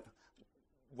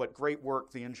what great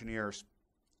work the engineers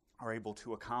are able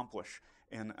to accomplish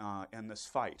in this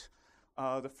fight.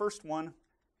 The first one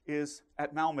is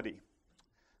at Malmedy.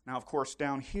 Now, of course,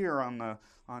 down here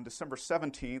on December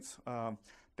 17th,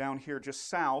 down here just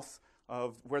south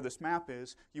of where this map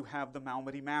is, you have the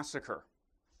Malmedy Massacre,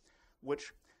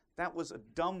 which that was a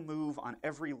dumb move on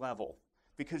every level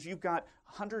because you've got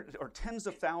hundreds or tens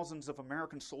of thousands of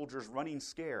American soldiers running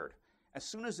scared. As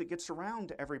soon as it gets around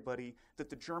to everybody that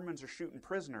the Germans are shooting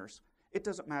prisoners, it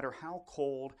doesn't matter how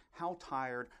cold, how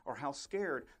tired, or how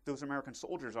scared those American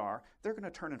soldiers are, they're going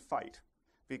to turn and fight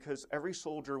because every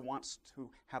soldier wants to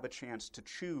have a chance to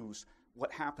choose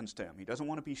what happens to him. He doesn't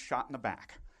want to be shot in the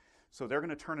back. So they're going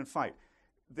to turn and fight.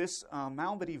 This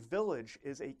Malmedy village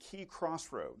is a key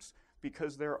crossroads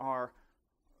because there are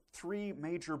 3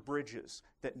 major bridges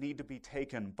that need to be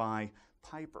taken by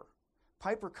Piper.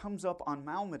 Piper comes up on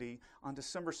Malmedy on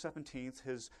December 17th.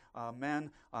 His men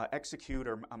execute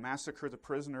or massacre the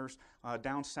prisoners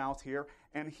down south here,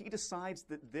 and he decides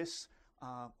that this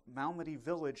Malmedy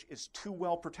village is too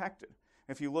well protected.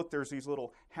 If you look, there's these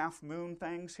little half-moon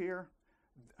things here,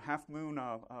 half-moon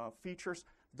features.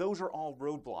 Those are all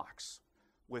roadblocks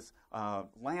with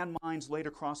landmines laid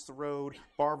across the road,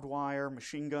 barbed wire,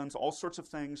 machine guns, all sorts of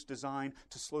things designed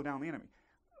to slow down the enemy.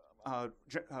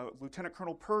 Lieutenant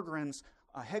Colonel Pergrin's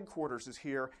headquarters is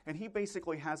here, and he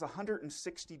basically has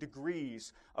 160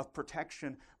 degrees of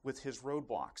protection with his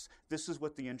roadblocks. This is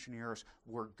what the engineers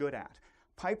were good at.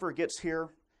 Piper gets here,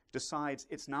 decides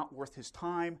it's not worth his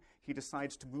time. He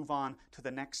decides to move on to the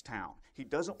next town. He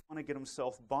doesn't want to get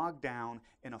himself bogged down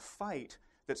in a fight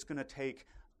that's going to take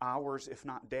hours, if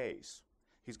not days.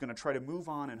 He's going to try to move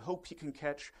on and hope he can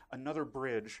catch another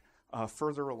bridge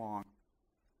further along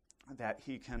that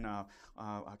he can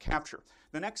capture.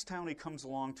 The next town he comes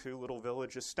along to, little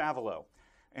village, is Stavelot.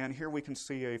 And here we can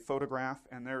see a photograph,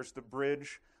 and there's the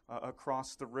bridge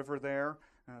across the river there,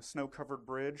 a snow-covered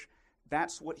bridge.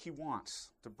 That's what he wants,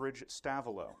 the bridge at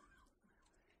Stavelot.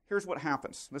 Here's what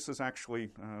happens. This is actually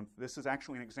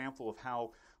an example of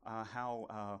how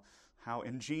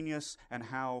ingenious and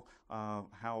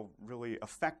how really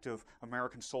effective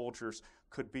American soldiers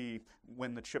could be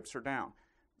when the chips are down.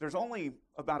 There's only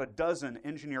about a dozen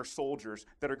engineer soldiers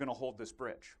that are going to hold this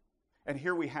bridge. And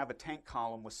here we have a tank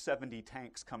column with 70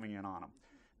 tanks coming in on them.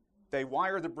 They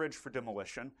wire the bridge for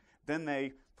demolition. Then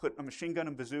they put a machine gun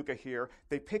and bazooka here.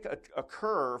 They pick a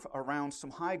curve around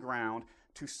some high ground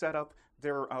to set up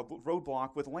their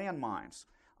roadblock with landmines.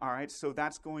 All right, so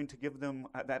that's going to give them,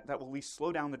 that will at least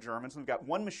slow down the Germans. And they've got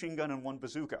 1 machine gun and 1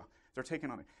 bazooka. They're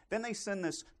taking on it. Then they send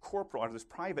this corporal, or this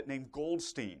private named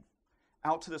Goldstein,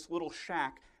 out to this little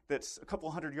shack that's a couple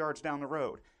hundred yards down the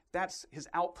road. That's his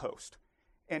outpost.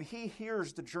 And he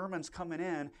hears the Germans coming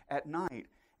in at night.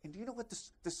 And do you know what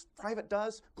this private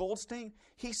does, Goldstein?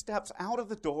 He steps out of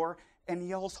the door and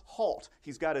yells, "Halt."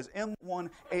 He's got his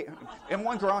M1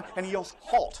 Garand, and he yells,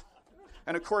 "Halt."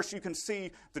 And of course, you can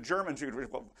see the Germans,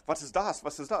 well, "Was ist das?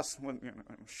 Was ist das?"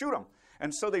 Shoot him.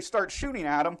 And so they start shooting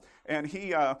at him, and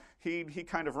he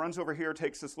kind of runs over here,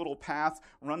 takes this little path,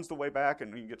 runs the way back,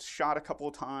 and he gets shot a couple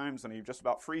of times, and he just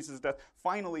about freezes to death.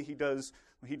 Finally, he does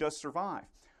survive.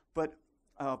 But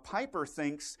Piper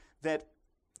thinks that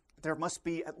there must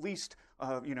be at least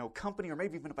company or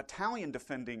maybe even a battalion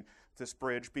defending this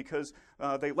bridge because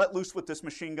they let loose with this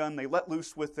machine gun, they let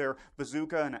loose with their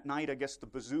bazooka, and at night I guess the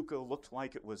bazooka looked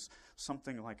like it was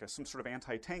something like some sort of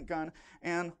anti-tank gun.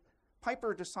 And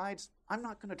Piper decides, I'm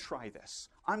not going to try this.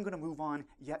 I'm going to move on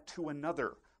yet to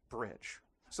another bridge.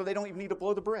 So they don't even need to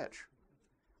blow the bridge.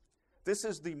 This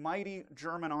is the mighty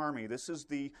German army. This is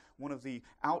one of the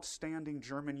outstanding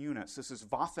German units. This is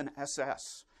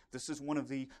Waffen-SS. This is one of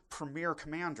the premier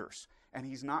commanders, and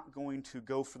he's not going to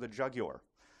go for the jugular,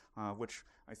 which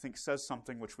I think says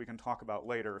something which we can talk about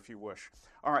later if you wish.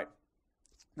 All right,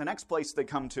 the next place they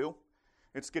come to,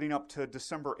 it's getting up to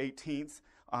December 18th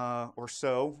or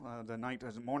so,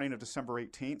 the morning of December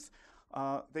 18th.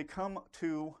 They come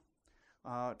to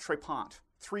Trepont.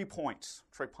 3 points.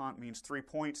 Trepont means 3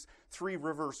 points. 3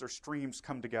 rivers or streams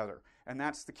come together, and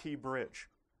that's the key bridge.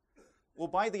 Well,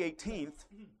 by the 18th,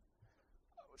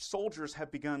 soldiers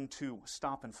have begun to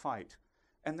stop and fight.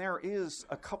 And there is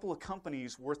a couple of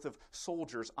companies worth of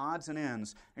soldiers, odds and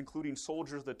ends, including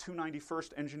soldiers of the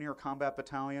 291st Engineer Combat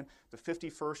Battalion, the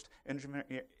 51st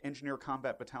Engineer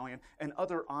Combat Battalion, and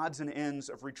other odds and ends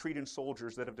of retreating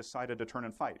soldiers that have decided to turn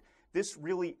and fight. This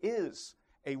really is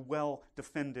a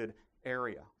well-defended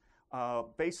area.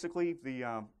 Basically,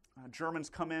 the Germans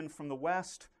come in from the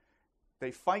west, they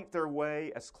fight their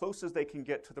way as close as they can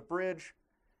get to the bridge,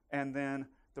 and then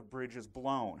the bridge is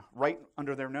blown right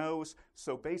under their nose.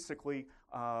 So basically,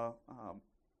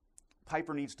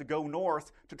 Piper needs to go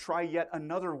north to try yet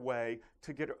another way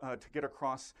to get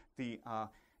across the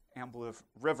Ambliv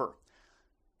River.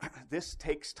 This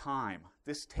takes time.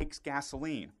 This takes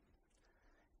gasoline.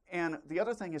 And the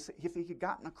other thing is, if he had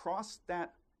gotten across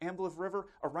that Ambliv River,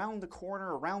 around the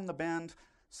corner, around the bend,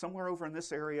 somewhere over in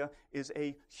this area is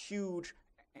a huge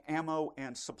ammo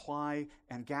and supply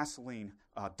and gasoline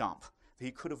dump. He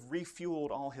could have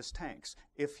refueled all his tanks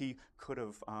if he could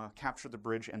have captured the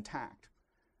bridge intact.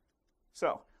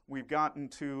 So we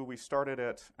started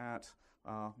at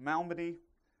Malmedy,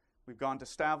 we've gone to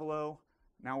Stavelot,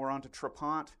 now we're on to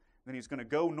Trepont. Then he's going to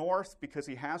go north because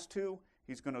he has to.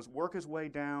 He's going to work his way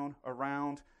down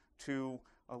around to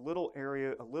a little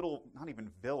area, not even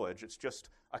village, it's just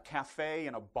a cafe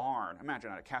and a barn. Imagine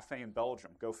that, a cafe in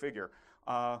Belgium, go figure,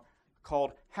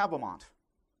 called Habemont.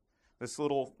 This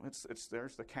little,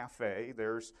 there's the cafe,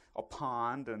 there's a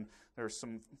pond, and there's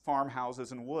some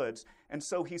farmhouses and woods. And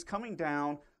so he's coming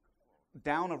down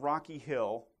a rocky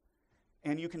hill,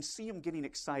 and you can see him getting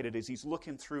excited as he's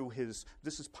looking through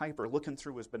this is Piper, looking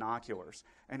through his binoculars,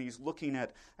 and he's looking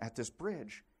at this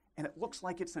bridge, and it looks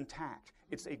like it's intact.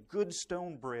 It's a good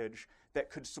stone bridge that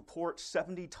could support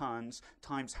 70 tons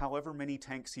times however many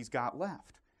tanks he's got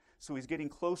left. So he's getting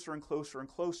closer and closer and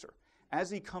closer. As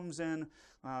he comes in,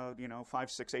 500,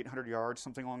 600, 800 yards,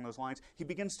 something along those lines, he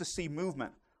begins to see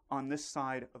movement on this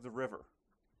side of the river.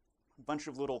 A bunch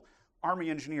of little Army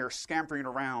engineers scampering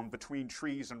around between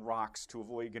trees and rocks to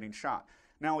avoid getting shot.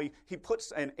 Now, he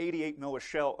puts an 88 mil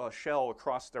shell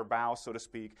across their bow, so to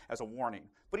speak, as a warning.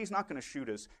 But he's not going to shoot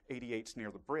his 88s near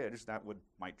the bridge. That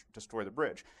might destroy the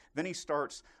bridge. Then he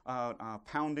starts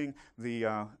pounding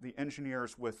the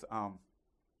engineers with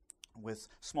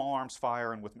small arms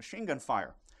fire and with machine gun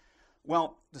fire.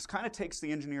 Well, this kind of takes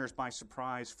the engineers by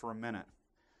surprise for a minute.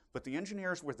 But the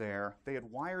engineers were there. They had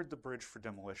wired the bridge for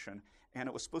demolition, and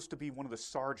it was supposed to be one of the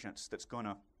sergeants that's going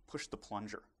to push the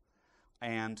plunger.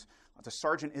 And the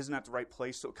sergeant isn't at the right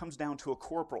place, so it comes down to a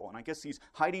corporal. And I guess he's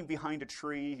hiding behind a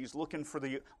tree. He's looking for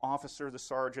the officer, the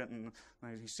sergeant, and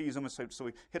he sees him, and so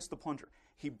he hits the plunger.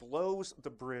 He blows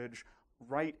the bridge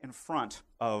right in front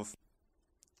of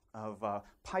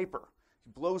Piper. He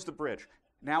blows the bridge.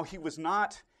 Now, he was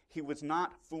not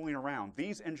fooling around.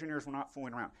 These engineers were not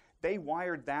fooling around. They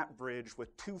wired that bridge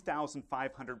with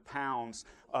 2,500 pounds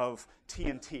of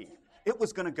TNT. It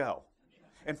was going to go.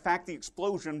 In fact, the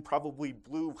explosion probably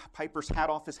blew Piper's hat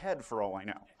off his head, for all I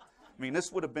know. I mean,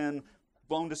 this would have been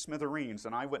blown to smithereens.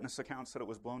 An eyewitness account said it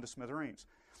was blown to smithereens.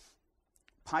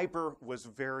 Piper was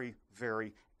very,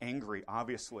 very angry,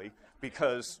 obviously,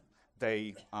 because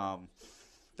they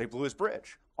blew his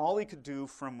bridge. All he could do,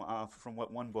 from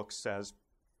what one book says,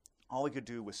 all he could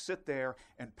do was sit there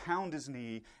and pound his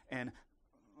knee and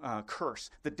curse,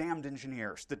 the damned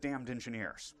engineers, the damned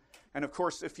engineers. And of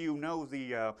course, if you know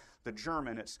the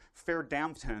German, it's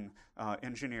verdammten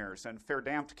engineers, and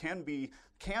verdammt can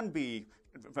be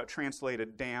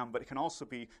translated damn, but it can also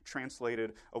be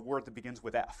translated a word that begins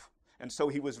with F. And so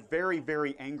he was very,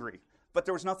 very angry. But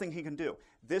there was nothing he can do.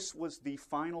 This was the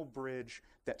final bridge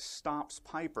that stops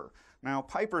Piper. Now,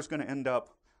 Piper's going to end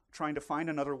up trying to find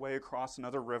another way across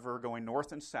another river, going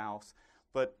north and south.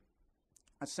 But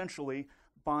essentially,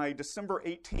 by December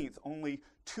 18th, only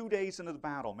 2 days into the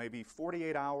battle, maybe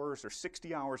 48 hours or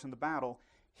 60 hours in the battle,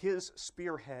 his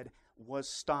spearhead was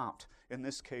stopped, in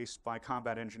this case by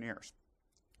combat engineers.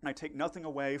 And I take nothing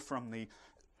away from the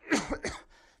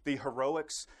the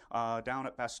heroics down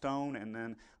at Bastogne, and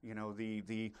then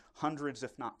the hundreds,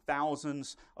 if not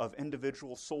thousands, of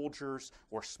individual soldiers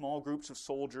or small groups of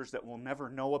soldiers that we'll never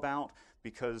know about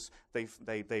because they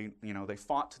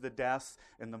fought to the death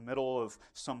in the middle of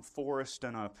some forest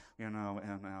in a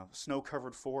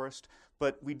snow-covered forest.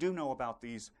 But we do know about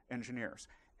these engineers.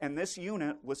 And this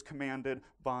unit was commanded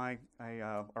by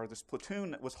this platoon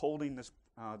that was holding this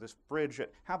bridge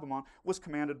at Hahnemann was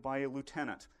commanded by a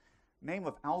lieutenant, name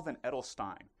of Alvin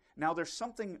Edelstein. Now, there's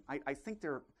something I think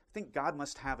God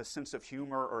must have a sense of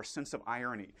humor or a sense of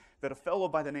irony that a fellow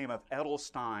by the name of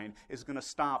Edelstein is going to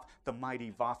stop the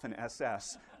mighty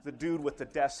Waffen-SS, the dude with the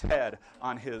death's head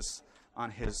on his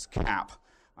cap.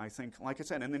 I think, like I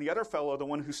said, and then the other fellow, the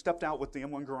one who stepped out with the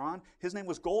M1 Garand, his name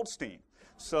was Goldstein.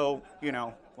 So,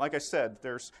 like I said,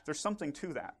 there's something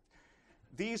to that.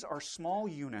 These are small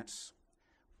units,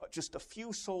 just a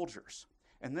few soldiers.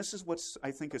 And this is what I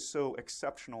think is so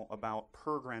exceptional about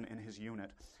Pergrin and his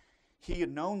unit. He had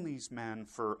known these men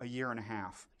for a year and a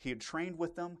half. He had trained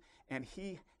with them, and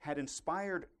he had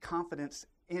inspired confidence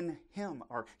in him,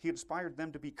 or he inspired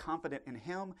them to be confident in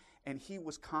him, and he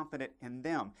was confident in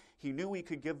them. He knew he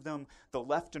could give them the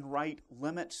left and right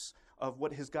limits of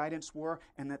what his guidance were,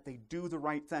 and that they do the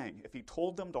right thing. If he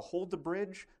told them to hold the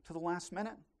bridge to the last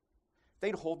minute,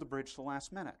 they'd hold the bridge to the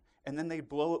last minute, and then they'd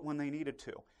blow it when they needed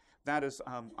to. That is,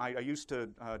 I used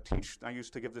to teach. I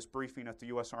used to give this briefing at the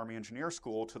U.S. Army Engineer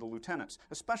School to the lieutenants,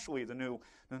 especially the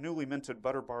newly minted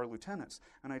butter bar lieutenants.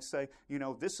 And I'd say,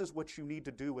 this is what you need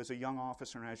to do as a young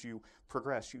officer and as you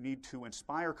progress. You need to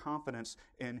inspire confidence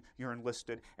in your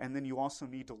enlisted, and then you also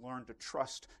need to learn to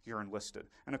trust your enlisted.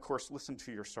 And of course, listen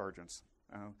to your sergeants.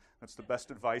 That's the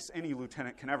best advice any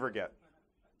lieutenant can ever get.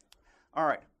 All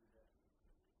right.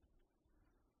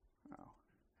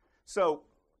 So,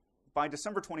 by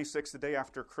December 26th, the day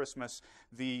after Christmas,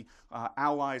 the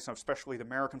Allies, especially the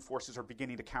American forces, are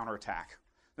beginning to counterattack.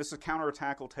 This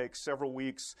counterattack will take several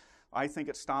weeks. I think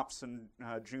it stops on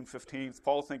June 15th.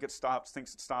 Paul thinks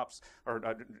it stops,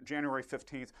 or January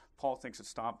 15th. Paul thinks it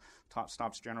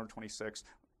stops January 26th.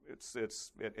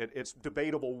 It's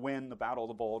debatable when the Battle of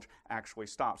the Bulge actually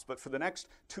stops. But for the next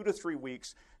 2 to 3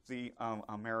 weeks, the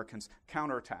Americans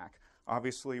counterattack.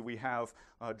 Obviously, we have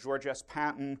George S.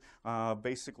 Patton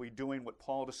basically doing what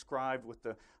Paul described with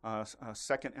the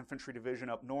 2nd Infantry Division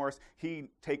up north. He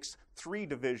takes 3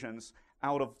 divisions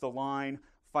out of the line,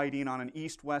 fighting on an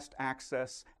east-west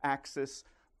axis,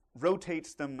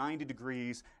 rotates them 90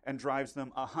 degrees, and drives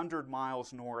them 100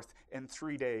 miles north in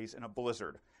 3 days in a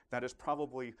blizzard. That is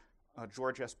probably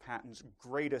George S. Patton's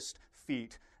greatest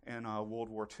feat in World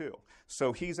War II.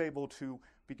 So he's able to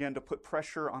begin to put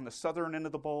pressure on the southern end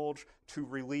of the Bulge to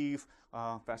relieve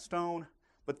Bastogne.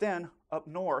 But then, up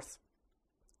north,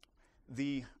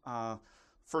 the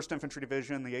 1st Infantry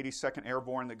Division, the 82nd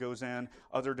Airborne that goes in,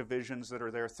 other divisions that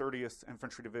are there, 30th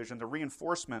Infantry Division, the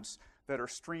reinforcements that are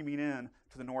streaming in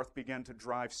to the north begin to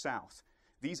drive south.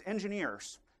 These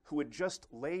engineers who had just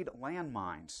laid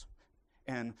landmines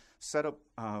and set up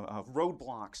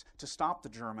roadblocks to stop the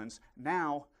Germans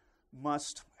now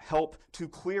must help to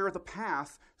clear the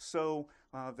path. So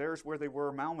there's where they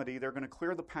were, Malmedy. They're going to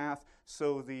clear the path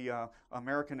so the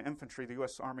American infantry, the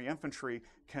U.S. Army infantry,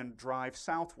 can drive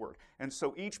southward. And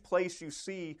so each place you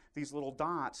see these little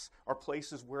dots are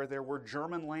places where there were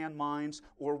German landmines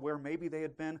or where maybe they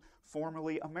had been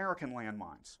formerly American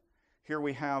landmines. Here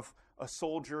we have a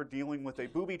soldier dealing with a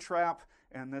booby trap,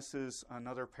 and this is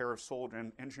another pair of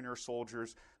engineer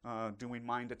soldiers doing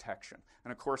mine detection.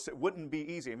 And of course, it wouldn't be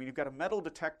easy. I mean, you've got a metal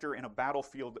detector in a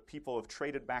battlefield that people have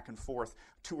traded back and forth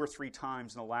 2 or 3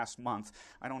 times in the last month.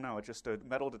 I don't know,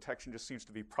 metal detection just seems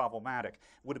to be problematic. It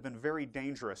would have been very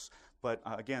dangerous, but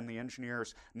again, the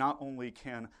engineers not only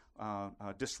can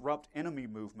disrupt enemy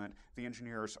movement, the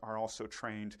engineers are also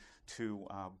trained to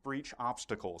breach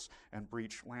obstacles and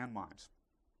breach landmines.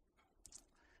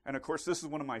 And of course, this is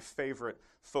one of my favorite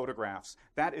photographs.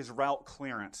 That is route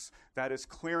clearance. That is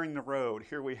clearing the road.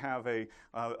 Here we have a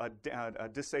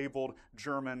disabled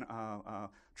German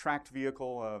tracked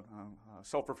vehicle, a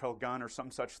self-propelled gun or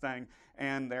some such thing.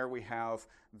 And there we have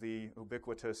the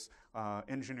ubiquitous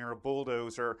engineer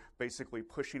bulldozer basically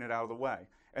pushing it out of the way.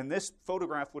 And this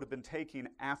photograph would have been taken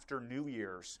after New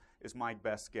Year's, is my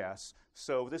best guess.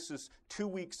 So this is 2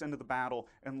 weeks into the battle,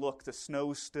 and look, the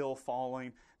snow's still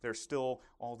falling. There's still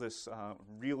all this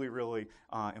really, really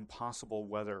impossible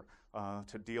weather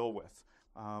to deal with.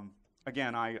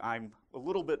 Again, I'm a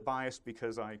little bit biased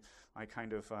because I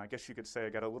guess you could say I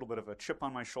got a little bit of a chip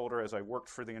on my shoulder as I worked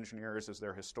for the engineers as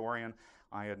their historian.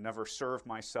 I had never served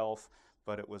myself,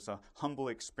 but it was a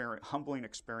humbling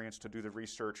experience to do the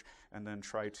research and then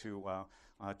try to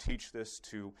teach this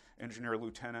to engineer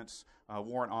lieutenants,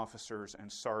 warrant officers,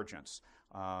 and sergeants.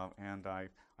 And I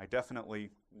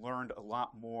definitely learned a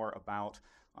lot more about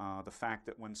the fact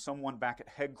that when someone back at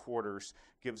headquarters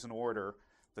gives an order,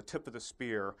 the tip of the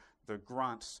spear, the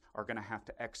grunts are going to have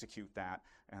to execute that,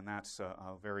 and that's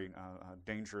a very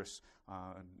dangerous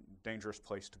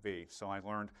place to be. So I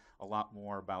learned a lot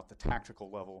more about the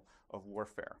tactical level of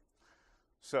warfare.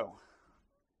 So,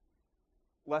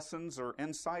 lessons or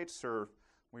insights, or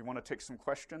we want to take some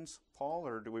questions, Paul,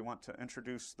 or do we want to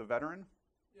introduce the veteran?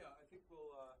 Yeah, I think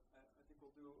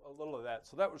we'll do a little of that.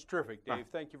 So that was terrific, Dave.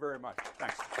 Thank you very much.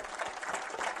 Thanks.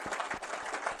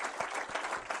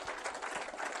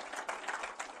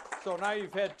 So now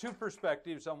you've had two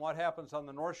perspectives on what happens on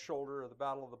the north shoulder of the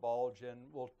Battle of the Bulge, and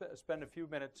we'll spend a few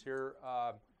minutes here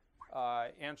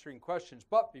answering questions.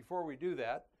 But before we do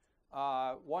that,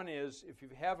 one is, if you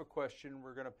have a question,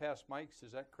 we're going to pass mics.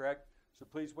 Is that correct? So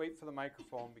please wait for the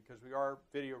microphone, because we are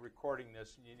video recording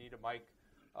this, and you need a mic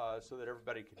so that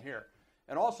everybody can hear.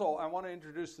 And also, I want to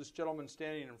introduce this gentleman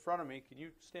standing in front of me. Can you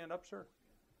stand up, sir?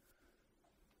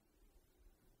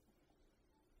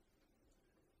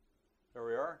 There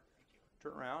we are.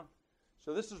 Turn around.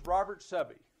 So this is Robert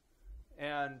Sebi,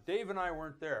 and Dave and I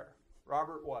weren't there.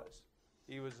 Robert was.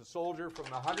 He was a soldier from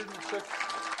the 106th.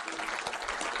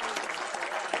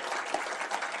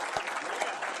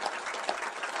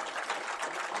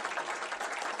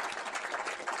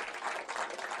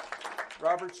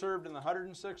 Robert served in the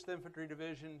 106th Infantry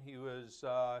Division. He was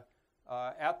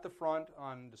at the front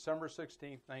on December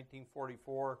 16th,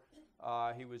 1944.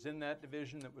 He was in that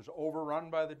division that was overrun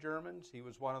by the Germans. He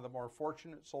was one of the more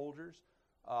fortunate soldiers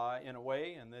in a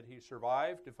way, and that he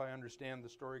survived, if I understand the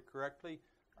story correctly.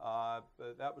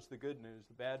 But that was the good news.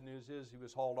 The bad news is he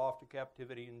was hauled off to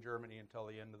captivity in Germany until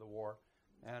the end of the war.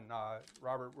 And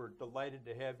Robert, we're delighted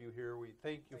to have you here. We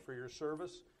thank you for your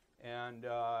service. And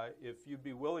if you'd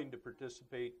be willing to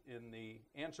participate in the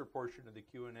answer portion of the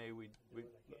Q&A, we'd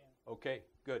okay,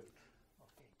 good.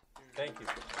 Thank you.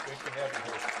 Great to have you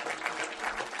here.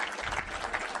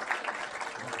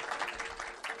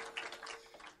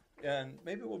 And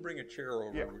maybe we'll bring a chair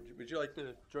over. Yeah. Would you like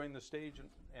to join the stage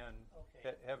and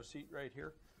have a seat right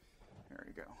here? There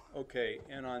you go. Okay,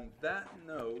 and on that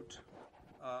note,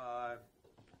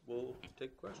 we'll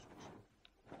take questions.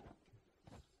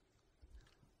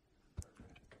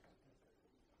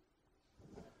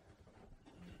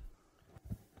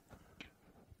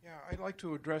 Yeah, I'd like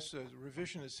to address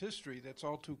revisionist history that's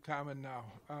all too common now.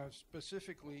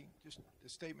 Specifically, just a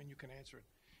statement, you can answer it.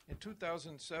 In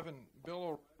 2007, Bill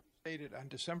O'Reilly stated on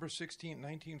December 16,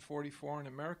 1944, an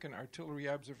American artillery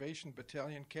observation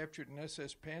battalion captured an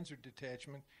SS Panzer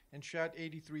detachment and shot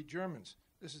 83 Germans.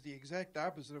 This is the exact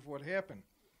opposite of what happened.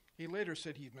 He later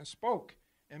said he misspoke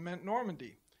and meant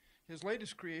Normandy. His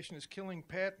latest creation is killing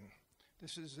Patton.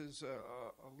 This is his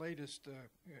latest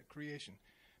creation.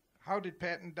 How did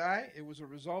Patton die? It was a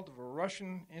result of a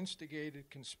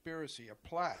Russian-instigated conspiracy, a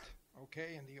plot,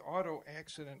 okay? And the auto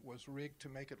accident was rigged to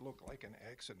make it look like an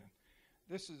accident.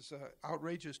 This is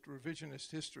outrageous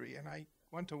revisionist history, and I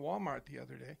went to Walmart the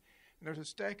other day, and there's a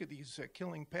stack of these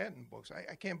Killing Patton books.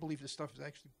 I can't believe this stuff is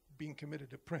actually being committed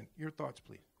to print. Your thoughts,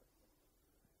 please.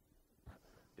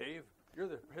 Dave, you're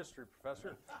the history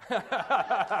professor.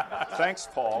 Thanks,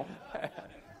 Paul.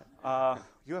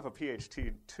 You have a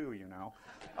PhD too, you know.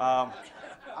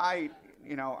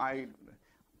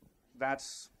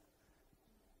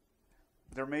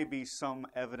 There may be some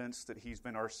evidence that he's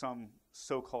been, or some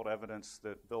so-called evidence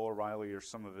that Bill O'Reilly or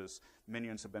some of his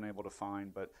minions have been able to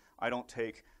find, but I don't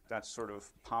take that sort of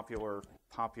popular,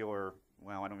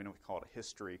 well, I don't even know if we call it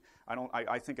history.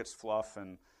 I think it's fluff,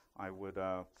 and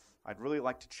I'd really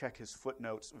like to check his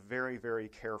footnotes very, very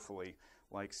carefully,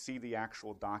 like see the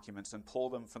actual documents and pull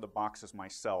them from the boxes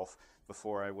myself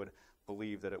before I would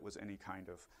believe that it was any kind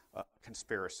of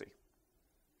conspiracy.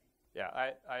 Yeah,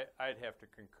 I'd have to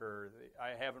concur. I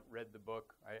haven't read the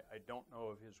book. I don't know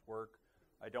of his work.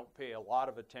 I don't pay a lot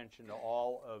of attention to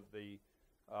all of the,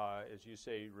 as you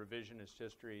say, revisionist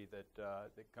history that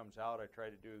comes out. I try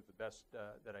to do the best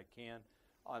that I can.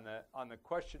 On the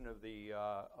question of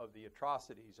the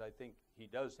atrocities, I think he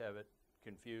does have it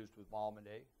confused with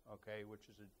Malmedy, okay, which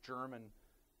is a German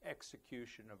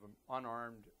execution of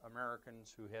unarmed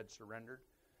Americans who had surrendered.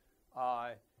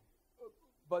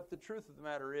 But the truth of the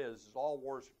matter is all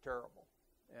wars are terrible,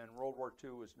 and World War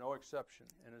II was no exception.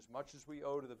 And as much as we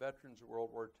owe to the veterans of World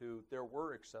War II, there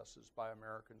were excesses by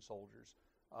American soldiers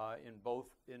in both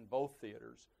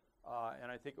theaters,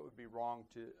 and I think it would be wrong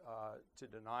to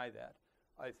deny that.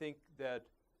 I think that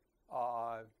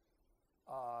I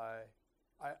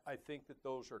think that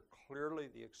those are clearly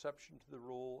the exception to the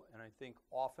rule, and I think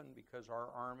often because our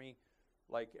Army,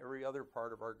 like every other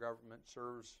part of our government,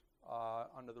 serves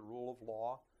under the rule of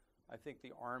law, I think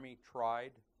the Army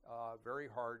tried very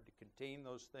hard to contain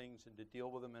those things and to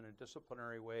deal with them in a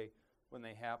disciplinary way when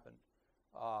they happened.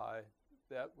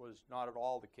 That was not at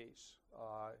all the case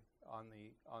on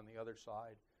the other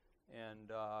side, and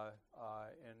there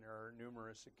are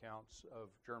numerous accounts of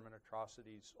German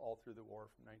atrocities all through the war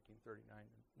from 1939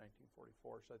 to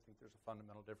 1944. So I think there's a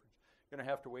fundamental difference. Going to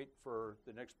have to wait for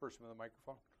the next person with a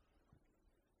microphone.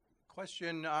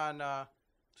 Question on to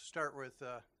start with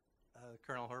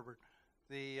Colonel Herbert.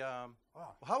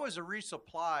 How is the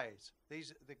resupplies?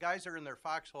 The guys are in their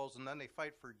foxholes and then they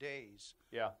fight for days.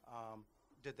 Yeah.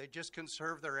 Did they just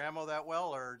conserve their ammo that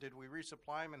well, or did we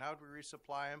resupply them, and how did we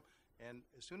resupply them? And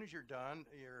as soon as you're done,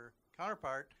 your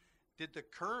counterpart, did the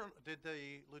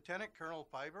Lieutenant Colonel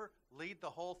Piper lead the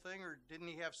whole thing, or didn't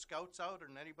he have scouts out, or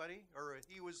anybody, or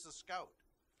he was the scout?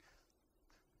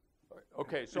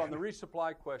 Okay, so on the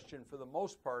resupply question, for the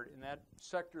most part, in that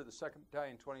sector, the 2nd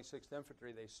Battalion, 26th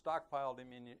Infantry, they stockpiled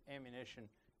ammunition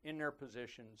in their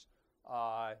positions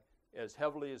as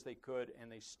heavily as they could, and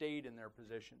they stayed in their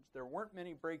positions. There weren't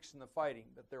many breaks in the fighting,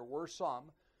 but there were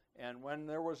some, and when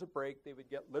there was a break, they would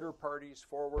get litter parties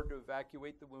forward to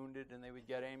evacuate the wounded, and they would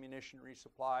get ammunition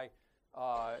resupply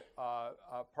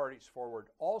parties forward.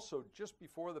 Also, just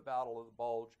before the Battle of the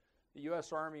Bulge, the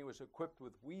U.S. Army was equipped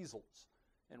with weasels.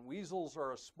 And weasels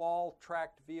are a small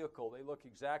tracked vehicle. They look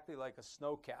exactly like a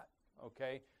snowcat,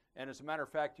 okay? And as a matter of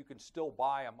fact, you can still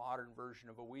buy a modern version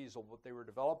of a weasel, but they were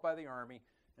developed by the Army,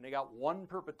 and they got one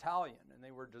per battalion, and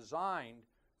they were designed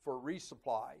for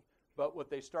resupply. But what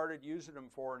they started using them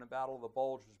for in the Battle of the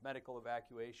Bulge was medical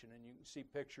evacuation, and you can see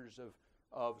pictures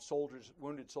of soldiers,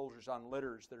 wounded soldiers on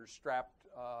litters that are strapped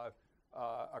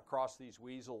across these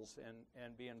weasels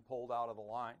and being pulled out of the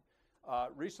line.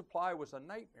 Resupply was a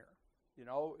nightmare. You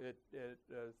know,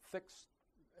 thick,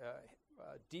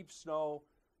 deep snow,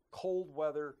 cold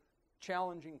weather,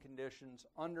 challenging conditions,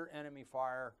 under enemy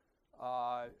fire,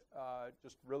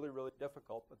 just really, really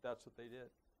difficult, but that's what they did.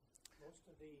 Most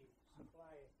of the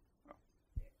supply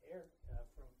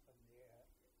from the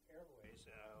airways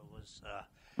was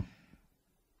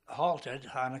halted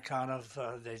on account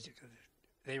of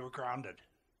they were grounded.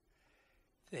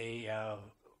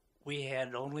 We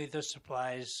had only the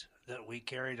supplies that we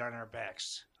carried on our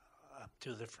backs up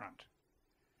to the front.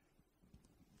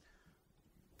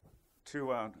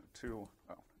 To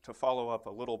follow up a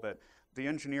little bit, the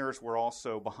engineers were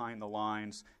also behind the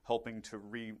lines helping to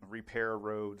repair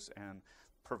roads and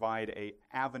provide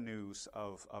avenues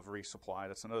of resupply.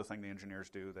 That's another thing the engineers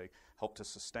do. They help to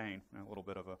sustain. A little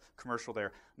bit of a commercial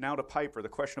there. Now to Piper, the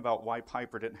question about why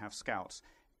Piper didn't have scouts.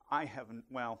 I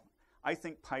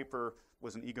think Piper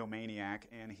was an egomaniac,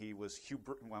 and he was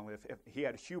if he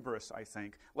had hubris, I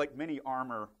think, like many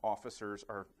armor officers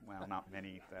are. Well, not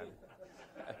many.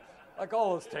 Like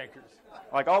all those tankers.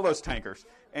 Like all those tankers.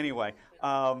 Anyway,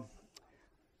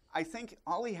 I think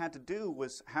all he had to do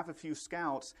was have a few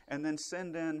scouts and then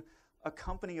send in a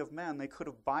company of men. They could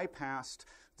have bypassed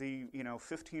the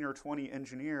 15 or 20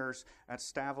 engineers at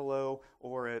Stavelot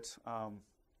or at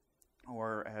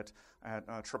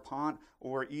Trepont,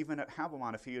 or even at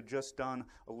Habilimont. If he had just done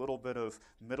a little bit of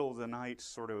middle-of-the-night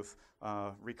sort of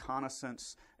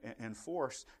reconnaissance and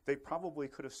force, they probably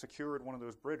could have secured one of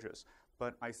those bridges.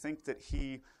 But I think that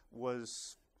he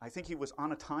was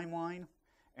on a timeline,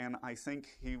 and I think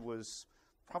he was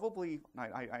probably,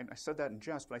 I said that in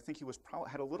jest, but I think he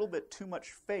had a little bit too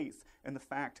much faith in the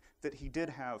fact that he did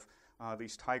have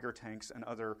these Tiger tanks and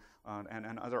other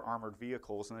armored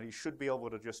vehicles, and that he should be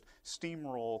able to just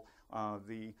steamroll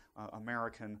the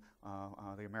American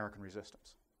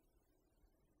resistance.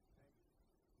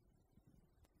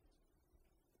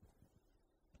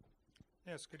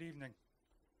 Yes, good evening.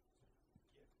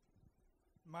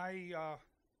 My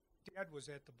dad was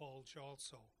at the Bulge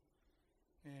also,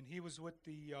 and he was with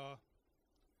the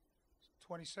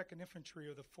 22nd Infantry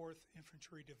of the 4th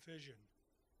Infantry Division.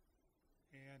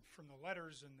 And from the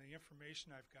letters and the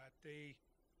information I've got, they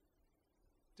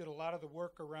did a lot of the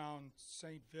work around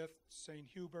St. Vith, St.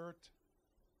 Hubert,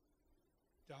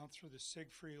 down through the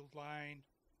Siegfried line.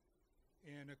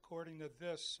 And according to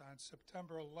this, on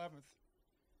September 11th,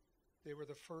 they were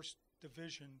the first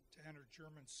division to enter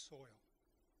German soil.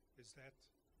 Is that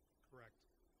correct?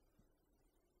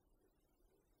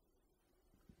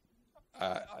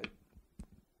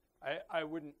 I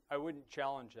wouldn't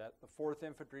challenge that. The 4th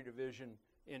Infantry Division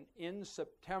in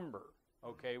September,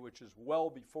 okay, which is well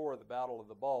before the Battle of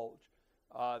the Bulge,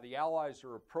 The Allies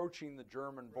are approaching the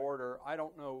German border. I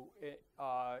don't know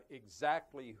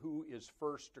exactly who is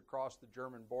first across the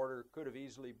German border. Could have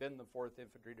easily been the 4th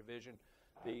Infantry Division.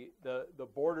 The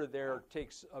border there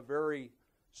takes a very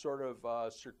sort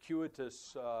of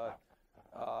circuitous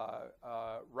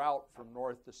route from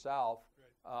north to south,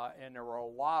 and there were a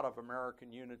lot of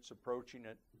American units approaching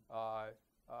it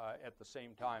at the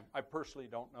same time. I personally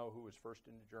don't know who was first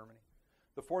into Germany.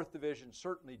 The 4th Division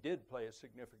certainly did play a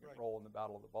significant role in the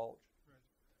Battle of the Bulge. Right.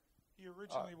 He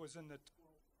originally was in the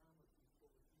 12th Armored before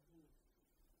he moved.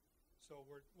 So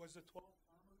was the 12th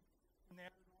Armored in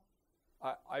that at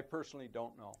all? I personally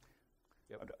don't know.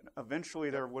 Yep.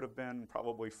 Eventually, there would have been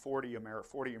probably 40 or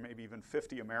maybe even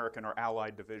 50 American or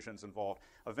Allied divisions involved.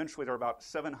 Eventually, there are about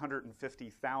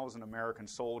 750,000 American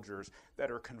soldiers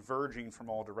that are converging from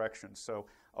all directions. So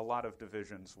a lot of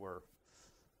divisions were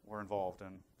involved,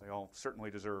 and they all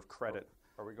certainly deserve credit.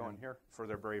 Are we going here? For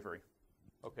their bravery.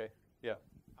 Okay. Yeah.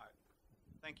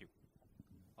 Thank you.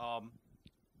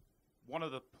 One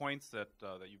of the points that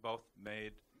you both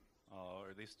made, or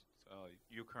at least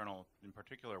you, Colonel, in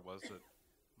particular, was that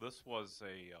this was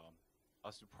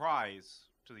a surprise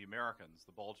to the Americans.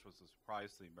 The Bulge was a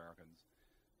surprise to the Americans,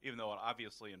 even though it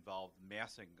obviously involved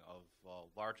massing of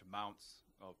large amounts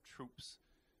of troops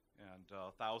and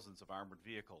thousands of armored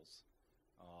vehicles.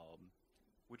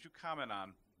 Would you comment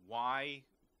on why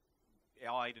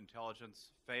Allied intelligence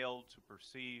failed to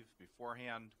perceive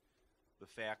beforehand the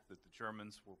fact that the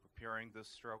Germans were preparing this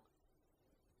stroke?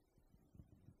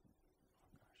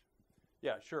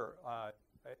 Yeah, sure.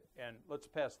 And let's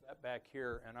pass that back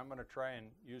here, and I'm going to try and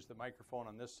use the microphone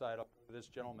on this side. I'll go to this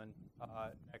gentleman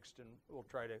next, and we'll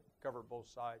try to cover both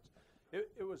sides.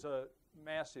 It was a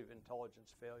massive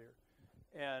intelligence failure,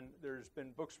 and there's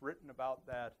been books written about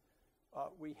that.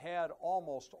 We had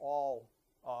almost all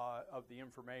of the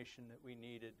information that we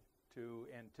needed to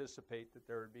anticipate that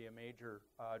there would be a major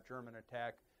German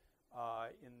attack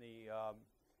in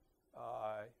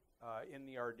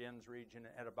the Ardennes region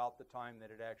at about the time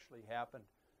that it actually happened.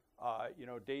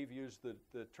 Dave used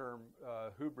the term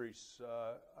hubris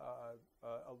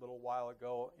a little while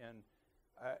ago, and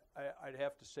I'd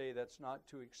have to say that's not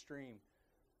too extreme.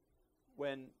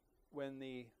 When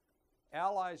the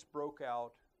Allies broke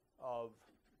out of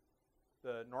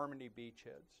the Normandy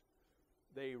beachheads,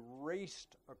 they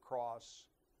raced across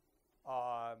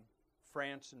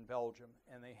France and Belgium,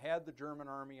 and they had the German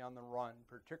army on the run,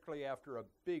 particularly after a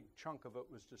big chunk of it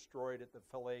was destroyed at the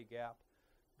Falaise Gap.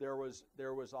 There was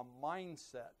a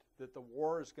mindset that the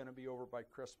war is going to be over by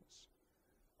Christmas.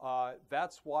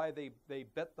 That's why they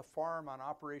bet the farm on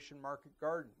Operation Market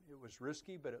Garden. It was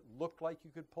risky, but it looked like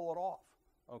you could pull it off,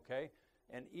 okay?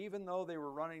 And even though they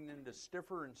were running into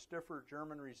stiffer and stiffer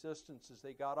German resistance as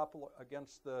they got up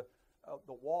against the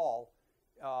wall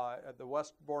at the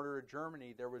west border of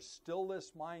Germany, there was still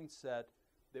this mindset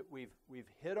that we've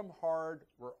hit them hard,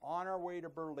 we're on our way to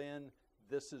Berlin,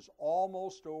 this is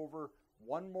almost over,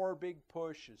 one more big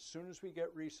push as soon as we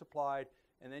get resupplied,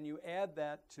 and then you add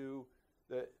that to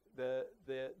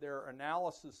their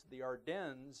analysis of the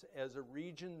Ardennes as a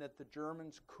region that the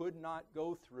Germans could not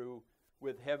go through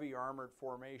with heavy armored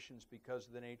formations because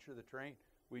of the nature of the terrain.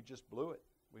 We just blew it.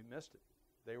 We missed it.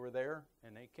 They were there,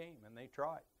 and they came, and they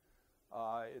tried.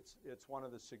 It's one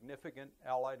of the significant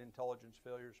Allied intelligence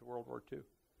failures of World War II.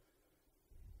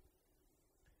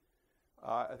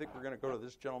 I think we're going to go to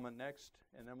this gentleman next,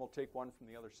 and then we'll take one from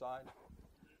the other side.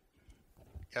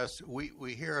 Yes,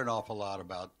 we hear an awful lot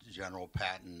about General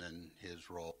Patton and his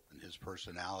role and his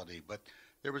personality, but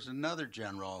there was another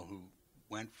general who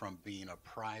went from being a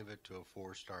private to a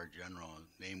four-star general.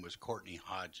 His name was Courtney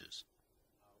Hodges.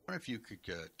 I wonder if you could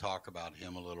talk about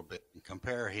him a little bit and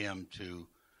compare him to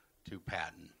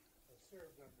Patton. I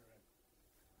served under him.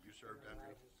 You served under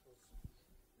him?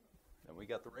 And we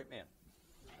got the right man.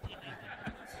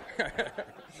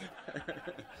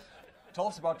 Tell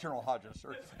us about General Hodges,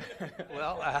 sir.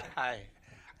 Well, I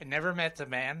never met the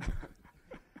man.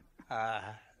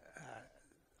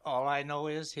 All I know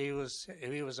is he was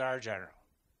our general.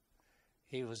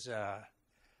 He was, I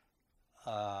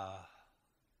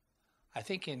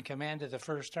think, in command of the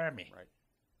First Army. Right.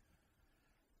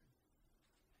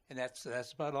 And that's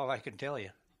about all I can tell you.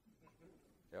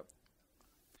 Yep.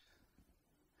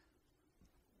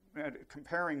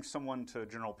 Comparing someone to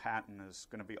General Patton is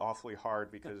going to be awfully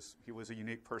hard because he was a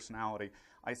unique personality.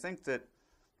 I think that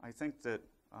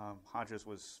Hodges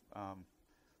was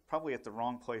probably at the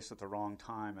wrong place at the wrong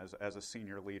time as a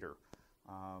senior leader.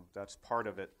 That's part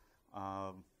of it.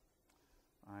 I'm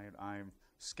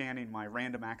scanning my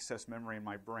random access memory in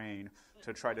my brain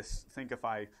to try to think if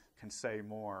I can say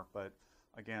more. But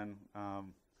again,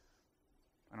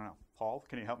 I don't know. Paul,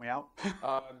 can you help me out?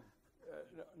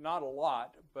 Not a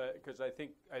lot, but because I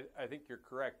think you're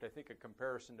correct. I think a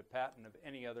comparison to Patton of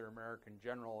any other American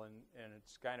general, and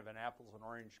it's kind of an apples and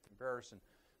orange comparison.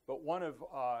 But one of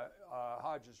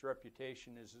Hodge's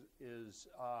reputation is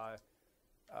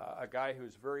a guy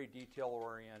who's very detail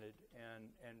oriented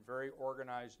and very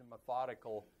organized and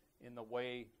methodical in the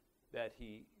way that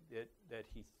he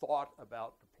thought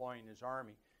about deploying his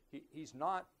army. He's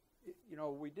not,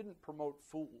 we didn't promote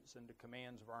fools into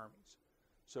commands of armies.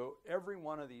 So every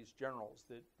one of these generals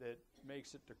that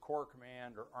makes it to Corps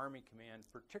Command or Army Command,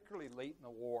 particularly late in the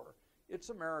war, it's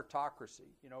a meritocracy.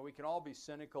 We can all be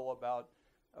cynical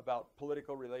about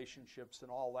political relationships and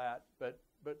all that, but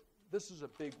this is a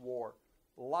big war.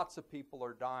 Lots of people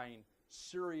are dying.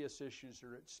 Serious issues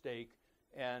are at stake.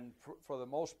 And for the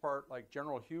most part, like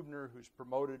General Hubner, who's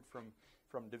promoted from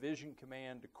division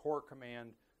command to Corps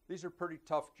Command, these are pretty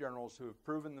tough generals who have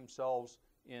proven themselves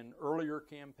in earlier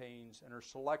campaigns and are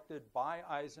selected by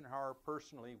Eisenhower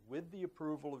personally with the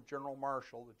approval of General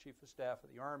Marshall, the Chief of Staff of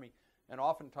the Army, and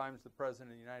oftentimes the President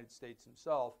of the United States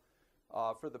himself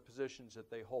for the positions that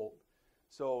they hold.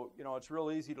 So, it's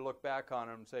real easy to look back on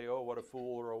them and say, oh, what a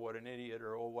fool, or oh, what an idiot,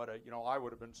 or oh, what a, I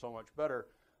would have been so much better.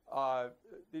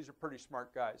 These are pretty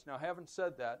smart guys. Now, having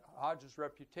said that, Hodge's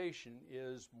reputation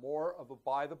is more of a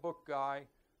by-the-book guy,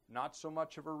 not so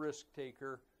much of a risk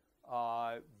taker,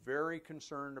 very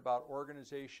concerned about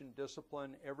organization,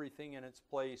 discipline, everything in its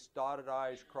place, dotted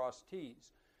I's, crossed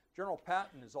T's. General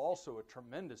Patton is also a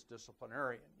tremendous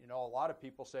disciplinarian. A lot of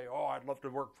people say, oh, I'd love to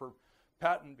work for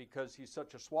Patton because he's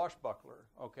such a swashbuckler.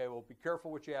 Okay, well, be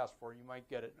careful what you ask for. You might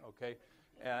get it, okay?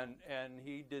 And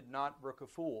he did not brook a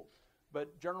fool.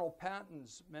 But General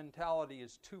Patton's mentality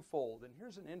is twofold. And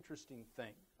here's an interesting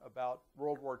thing about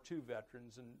World War II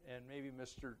veterans, and maybe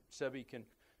Mr. Sebi can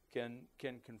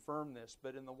confirm this,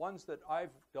 but in the ones that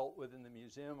I've dealt with in the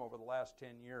museum over the last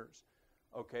 10 years,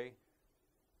 okay,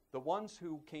 the ones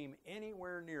who came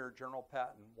anywhere near General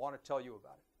Patton want to tell you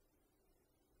about it.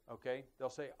 Okay, they'll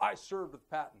say, I served with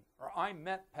Patton, or I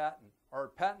met Patton, or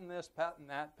Patton this, Patton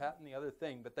that, Patton the other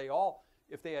thing. But they all,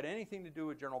 if they had anything to do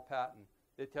with General Patton,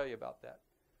 they'd tell you about that.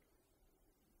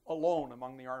 Alone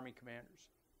among the Army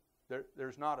commanders.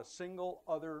 There's not a single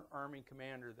other Army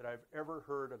commander that I've ever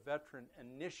heard a veteran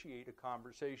initiate a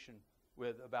conversation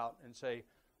with about and say,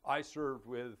 I served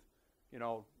with,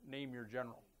 name your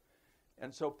general.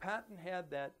 And so Patton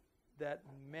had that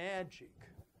magic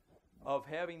of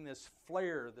having this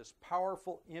flair, this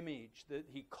powerful image that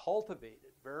he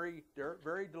cultivated very,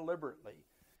 very deliberately.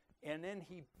 And then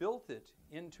he built it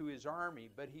into his army,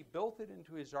 but he built it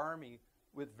into his army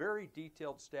with very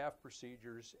detailed staff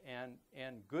procedures and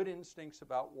good instincts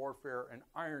about warfare and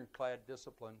ironclad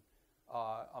discipline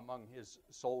among his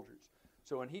soldiers.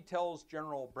 So when he tells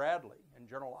General Bradley and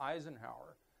General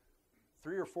Eisenhower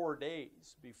 3 or 4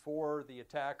 days before the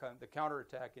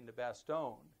counterattack into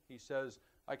Bastogne, he says,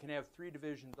 I can have 3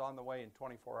 divisions on the way in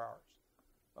 24 hours.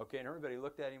 Okay, and everybody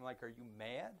looked at him like, are you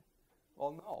mad?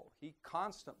 Well, no. He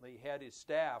constantly had his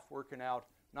staff working out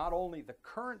not only the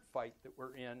current fight that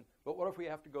we're in, but what if we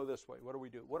have to go this way? What do we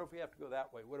do? What if we have to go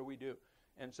that way? What do we do?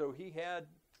 And so he had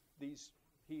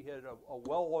a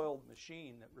well-oiled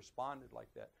machine that responded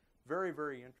like that. Very,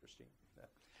 very interesting.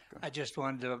 I just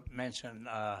wanted to mention,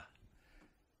 I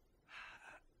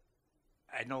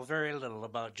know very little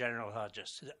about General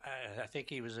Hodges. I think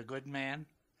he was a good man,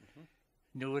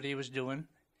 knew what he was doing,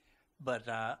 but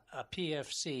a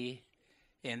PFC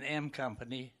in M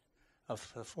Company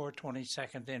of the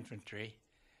 422nd Infantry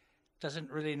doesn't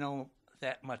really know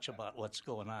that much about what's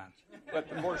going on. But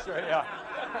the more so, yeah.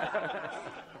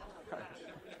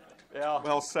 Yeah.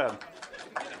 Well said.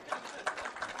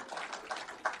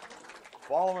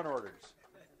 Following orders.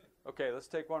 Okay, let's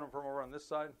take one from over on this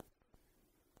side.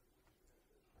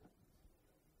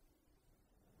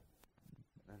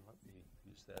 And let me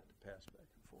use that to pass back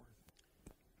and forth.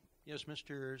 Yes,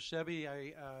 Mr. Sebi,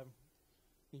 I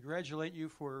congratulate you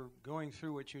for going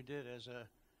through what you did as a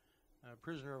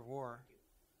prisoner of war.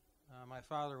 My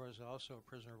father was also a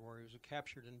prisoner of war. He was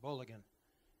captured in Bulge.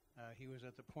 He was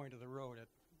at the point of the road at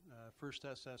 1st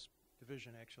SS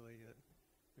Division, actually, that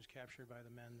was captured by the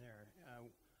men there.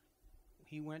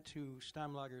 He went to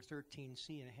Stammlager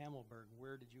 13C in Hammelburg.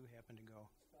 Where did you happen to go?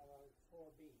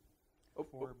 4B.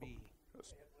 4B. It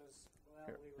was, well,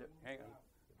 Here, we were hang on.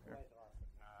 quite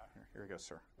often. Here we go,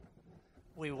 sir.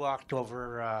 We walked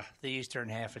over the eastern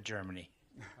half of Germany.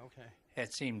 Okay.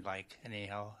 It seemed like,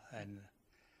 anyhow. And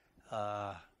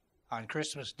on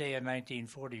Christmas Day of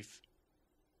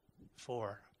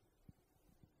 1944,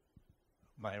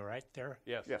 am I right there?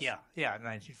 Yes. Yes. Yeah,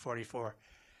 1944.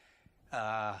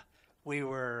 we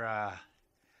were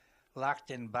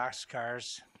locked in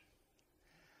boxcars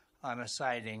on a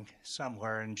siding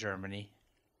somewhere in Germany,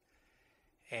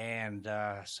 and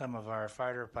some of our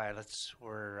fighter pilots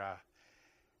were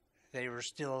they were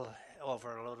still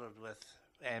overloaded with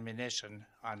ammunition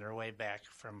on their way back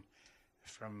from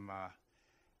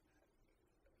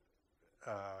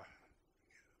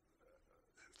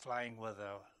flying with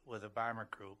a bomber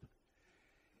group,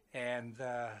 and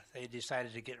they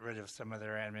decided to get rid of some of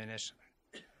their ammunition.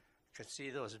 Could see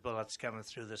those bullets coming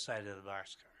through the side of the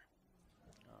boxcar.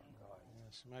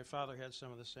 Yes, my father had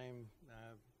some of the same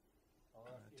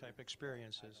type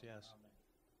experiences. Yes,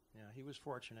 yeah, he was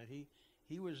fortunate.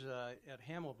 He was at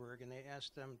Hammelburg, and they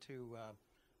asked them to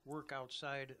work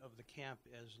outside of the camp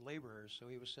as laborers. So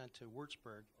he was sent to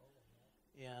Würzburg,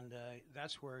 and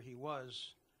that's where he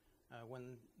was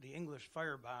when the English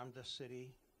firebombed the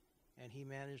city, and he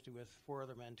managed with 4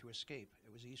 other men to escape.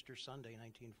 It was Easter Sunday,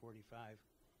 1945,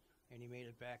 and he made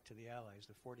it back to the Allies,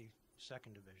 the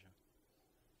 42nd Division.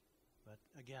 But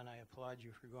again, I applaud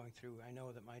you for going through. I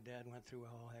know that my dad went through a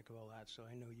whole heck of a lot, so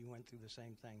I know you went through the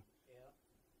same thing. Yeah.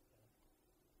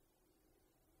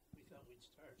 We thought we'd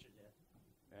starve to death.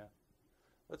 Yeah.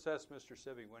 Let's ask Mr.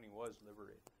 Sibby when he was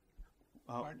liberated.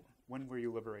 When were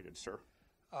you liberated, sir?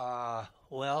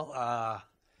 Well,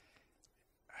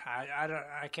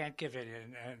 I can't give it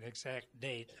an exact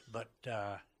date, but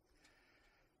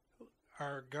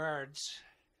our guards,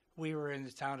 we were in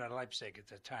the town of Leipzig at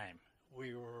the time.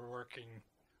 We were working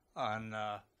on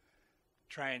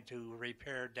trying to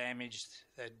repair damage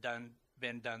that had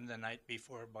been done the night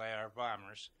before by our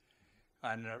bombers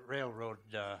on the railroad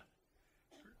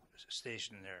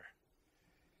station there.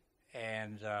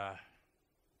 And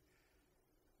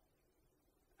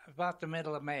about the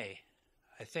middle of May,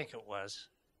 I think it was,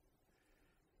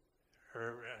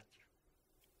 or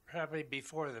probably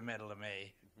before the middle of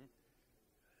May.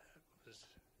 It was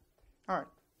All right.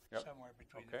 Yep. somewhere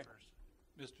between Okay. the first.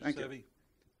 Mr. Thank you. Sevi,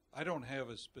 I don't have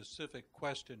a specific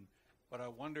question, but I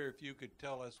wonder if you could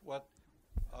tell us what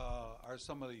are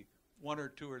some of the 1 or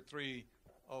 2 or 3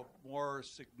 of more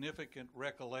significant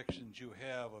recollections you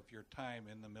have of your time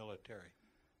in the military.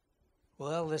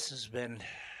 Well, this has been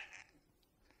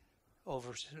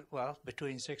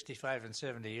between 65 and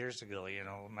 70 years ago. You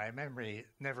know, my memory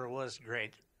never was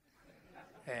great,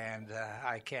 and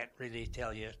I can't really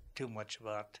tell you too much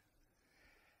about.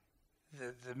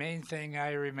 The main thing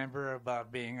I remember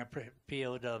about being a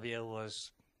POW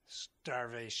was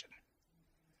starvation.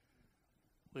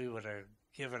 We would have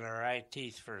given our eye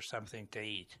teeth for something to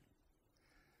eat,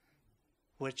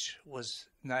 which was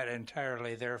not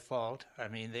entirely their fault. I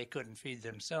mean, they couldn't feed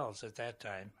themselves at that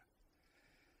time.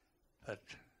 But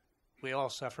we all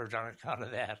suffered on account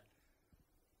of that.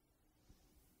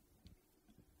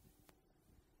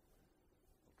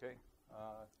 Okay.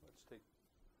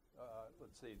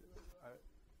 Let's see.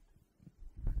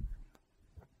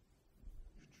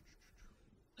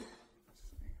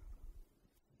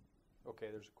 Okay,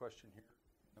 there's a question here.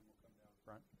 Then we'll come down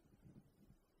front.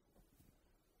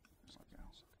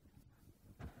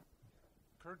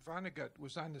 Kurt Vonnegut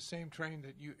was on the same train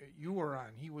that you were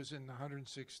on. He was in the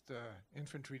 106th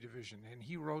Infantry Division, and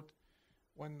he wrote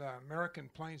when the American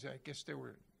planes, I guess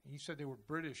he said they were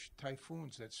British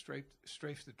Typhoons that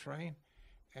strafed the train,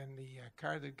 and the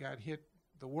car that got hit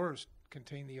the worst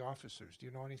contained the officers. Do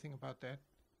you know anything about that?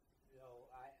 No,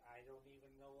 I don't even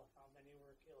know how many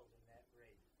were killed in that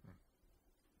raid.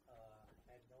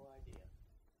 I had no idea.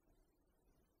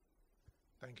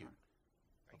 Thank you.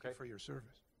 Thank Okay. you for your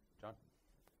service. John?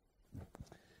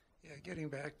 Yeah, getting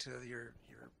back to your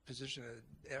position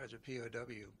as a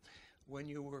POW, when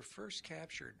you were first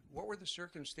captured, what were the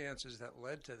circumstances that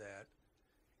led to that?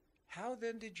 How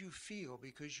then did you feel?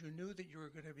 Because you knew that you were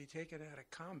going to be taken out of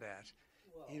combat.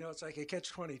 Well, it's like a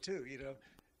catch-22,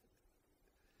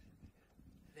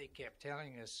 They kept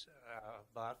telling us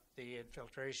about the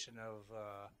infiltration of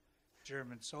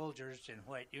German soldiers in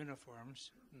white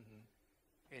uniforms,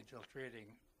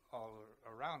 infiltrating all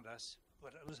around us,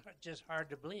 but it was just hard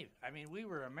to believe. I mean, we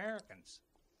were Americans.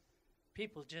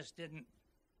 People just didn't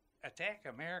attack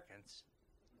Americans.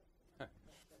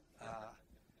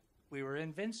 We were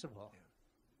invincible.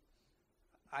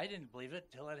 Yeah. I didn't believe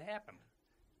it till it happened.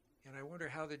 And I wonder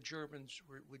how the Germans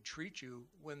would treat you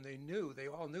when they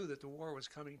all knew that the war was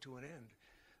coming to an end.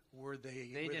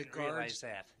 They didn't realize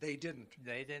that. They didn't.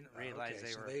 They didn't realize okay,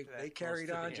 they so were. They carried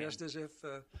on just as if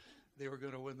they were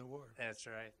going to win the war. That's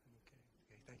right.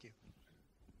 Okay, thank you.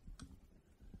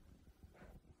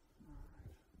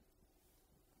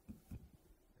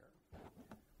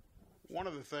 One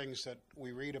of the things that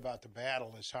we read about the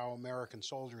battle is how American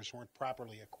soldiers weren't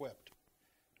properly equipped.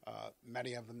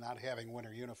 many of them not having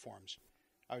winter uniforms.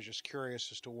 I was just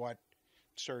curious as to what,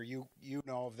 sir, you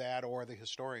know of that or the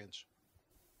historians.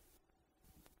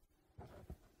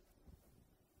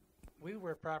 We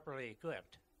were properly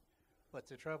equipped, but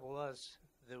the trouble was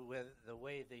with the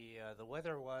way the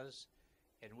weather was,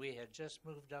 and we had just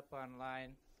moved up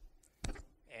online,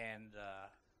 and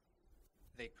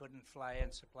they couldn't fly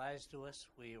in supplies to us.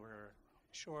 We were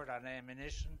short on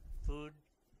ammunition, food,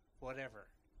 whatever.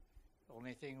 The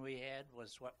only thing we had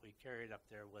was what we carried up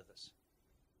there with us.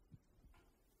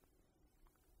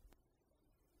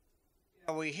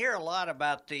 We hear a lot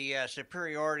about the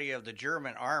superiority of the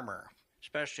German armor,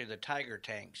 especially the Tiger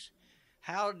tanks.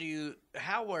 How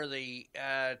were the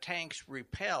tanks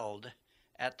repelled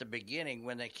at the beginning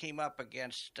when they came up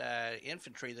against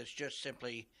infantry that's just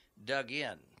simply dug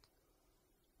in?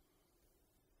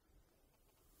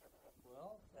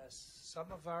 Well,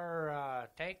 some of our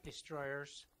tank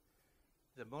destroyers,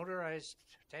 the motorized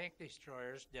tank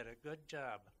destroyers, did a good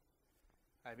job.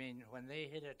 I mean, when they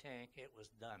hit a tank, it was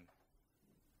done.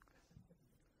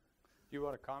 Do you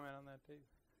want to comment on that, Dave?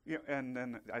 Yeah, and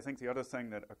then I think the other thing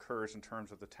that occurs in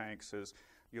terms of the tanks is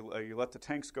you let the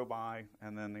tanks go by,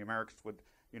 and then the Americans would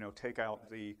take out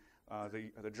the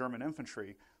German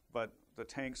infantry, but the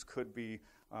tanks could be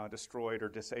destroyed or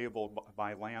disabled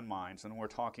by landmines. And we're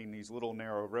talking these little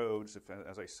narrow roads. If,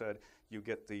 as I said, you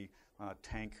get the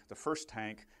first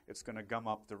tank, it's going to gum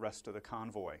up the rest of the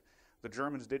convoy. The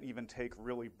Germans didn't even take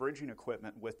really bridging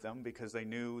equipment with them because they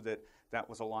knew that that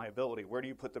was a liability. Where do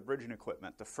you put the bridging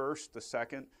equipment? The first, the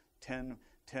second, 10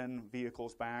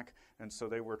 vehicles back. And so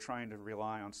they were trying to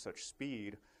rely on such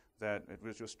speed that it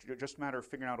was just a matter of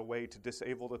figuring out a way to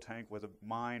disable the tank with a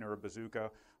mine or a bazooka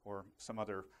or some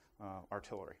other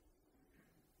artillery.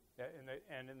 Yeah,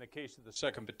 and in the case of the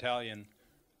 2nd Battalion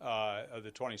of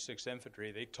the 26th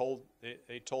Infantry, they told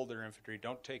their infantry,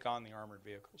 don't take on the armored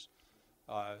vehicles.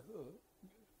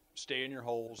 Stay in your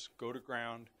holes, go to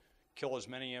ground, kill as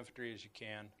many infantry as you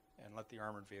can, and let the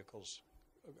armored vehicles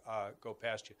go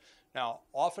past you. Now,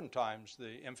 oftentimes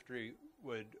the infantry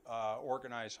would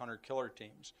organize hunter-killer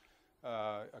teams.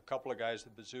 A couple of guys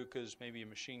with bazookas, maybe a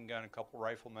machine gun, a couple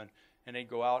riflemen, and they'd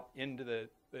go out into the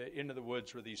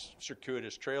woods where these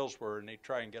circuitous trails were, and they'd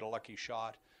try and get a lucky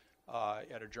shot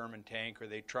at a German tank, or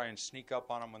they'd try and sneak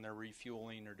up on them when they're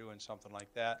refueling or doing something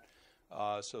like that.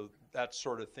 So that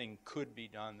sort of thing could be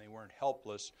done. They weren't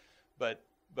helpless, but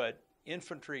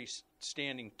infantry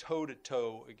standing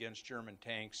toe-to-toe against German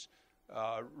tanks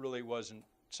really wasn't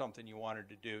something you wanted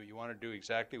to do. You want to do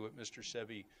exactly what Mr.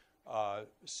 Sebi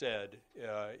said,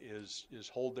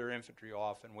 is hold their infantry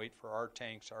off and wait for our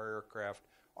tanks, our aircraft,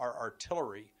 our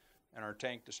artillery, and our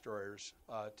tank destroyers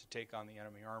to take on the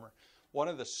enemy armor. One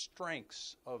of the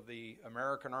strengths of the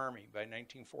American Army by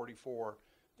 1944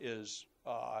 is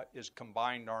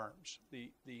combined arms,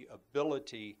 the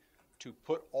ability to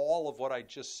put all of what I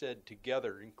just said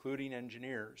together, including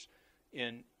engineers,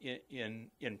 in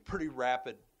pretty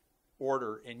rapid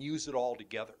order and use it all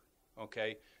together.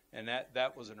 Okay, and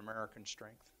that was an American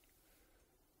strength.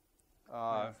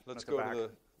 Let's go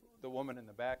to the woman in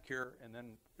the back here, and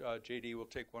then JD will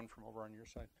take one from over on your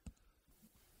side.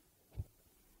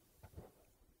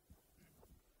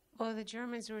 Well, the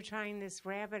Germans were trying this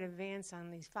rapid advance on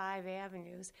these 5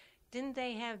 avenues. Didn't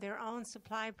they have their own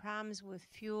supply problems with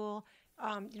fuel,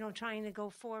 trying to go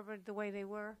forward the way they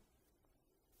were?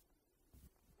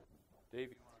 Dave,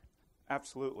 you want to?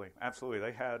 Absolutely.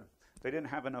 They didn't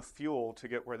have enough fuel to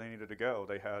get where they needed to go.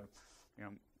 They had,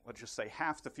 let's just say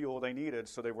half the fuel they needed,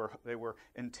 so they were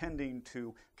intending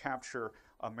to capture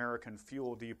American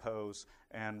fuel depots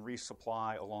and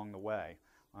resupply along the way.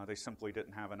 They simply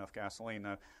didn't have enough gasoline.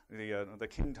 The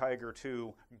King Tiger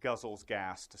II guzzles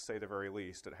gas, to say the very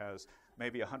least. It has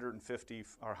maybe 150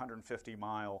 or 150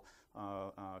 mile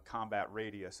combat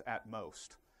radius at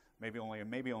most, maybe only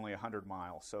 100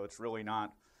 miles. So it's really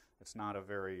not. It's not a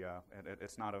very.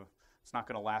 It's not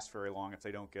going to last very long if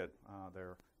they don't get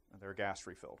their gas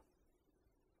refilled.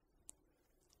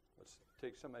 Let's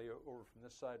take somebody over from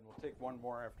this side, and we'll take one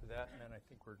more after that, and then I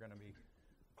think we're going to be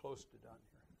close to done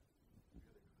here.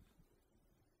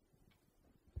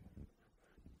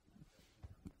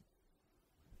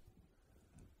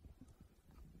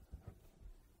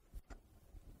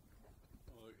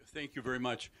 Thank you very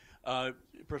much.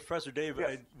 Professor Dave,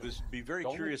 yes. I was very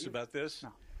curious about this.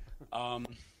 No.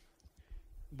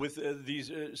 With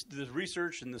this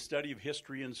research and the study of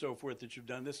history and so forth that you've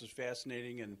done, this is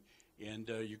fascinating, and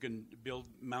you can build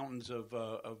mountains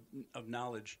of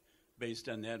knowledge based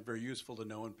on that. Very useful to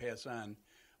know and pass on.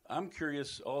 I'm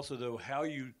curious also, though, how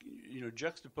you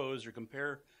juxtapose or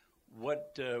compare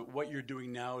what you're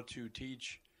doing now to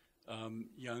teach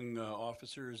young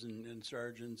officers and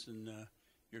sergeants and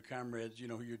your comrades,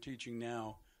 who you're teaching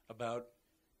now about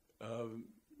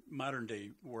modern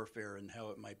day warfare and how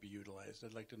it might be utilized.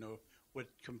 I'd like to know what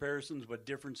comparisons, what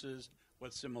differences,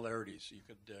 what similarities you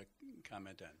could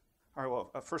comment on. All right,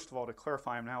 well, first of all, to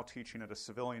clarify, I'm now teaching at a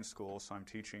civilian school, so I'm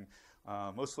teaching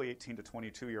mostly 18 to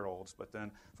 22-year-olds, but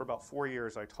then for about 4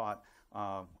 years I taught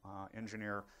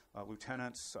engineer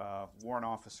lieutenants, warrant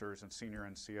officers, and senior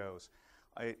NCOs.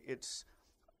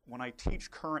 When I teach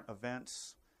current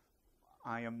events,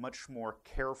 I am much more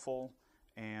careful,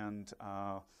 and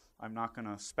I'm not going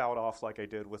to spout off like I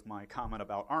did with my comment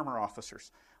about armor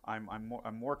officers. I'm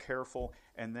more careful,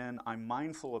 and then I'm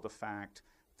mindful of the fact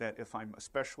that if I'm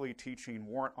especially teaching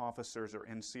warrant officers or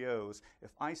NCOs,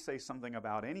 if I say something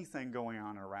about anything going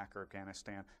on in Iraq or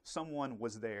Afghanistan, someone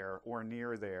was there or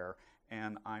near there,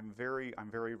 and I'm very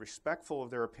respectful of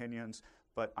their opinions,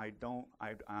 but I don't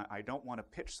want to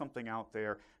pitch something out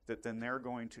there that then they're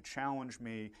going to challenge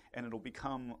me, and it'll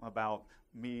become about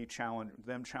them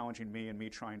challenging me and me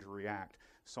trying to react.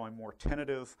 So I'm more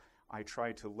tentative. I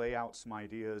try to lay out some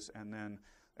ideas, and then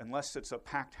unless it's a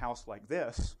packed house like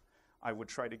this, I would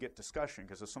try to get discussion,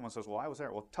 because if someone says, well, I was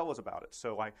there, well, tell us about it.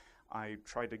 So I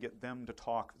tried to get them to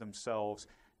talk themselves.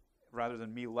 Rather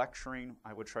than me lecturing,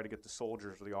 I would try to get the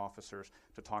soldiers or the officers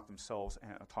to talk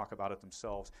about it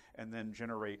themselves, and then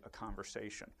generate a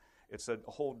conversation. It's a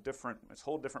whole different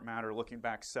matter looking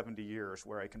back 70 years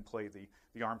where I can play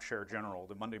the armchair general,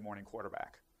 the Monday morning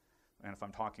quarterback. And if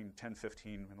I'm talking 10,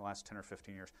 15, in the last 10 or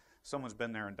 15 years, someone's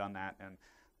been there and done that, and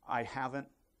I haven't,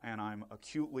 and I'm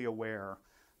acutely aware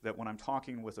that when I'm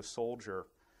talking with a soldier,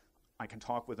 I can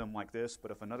talk with them like this, but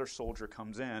if another soldier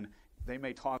comes in, they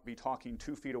may be talking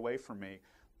 2 feet away from me,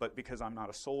 but because I'm not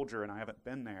a soldier and I haven't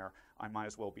been there, I might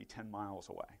as well be 10 miles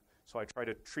away. So I try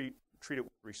to treat it with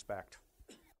respect.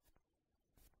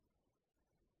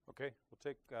 Okay, we'll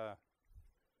take another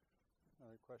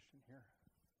question here.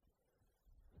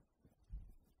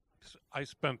 I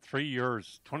spent 3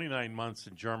 years, 29 months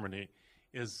in Germany.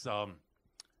 Is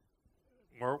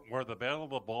where the Battle of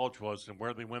the Bulge was and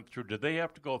where they went through, did they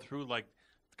have to go through like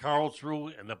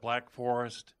Karlsruhe and the Black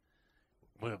Forest?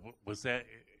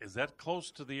 Is that close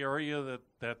to the area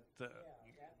that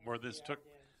where this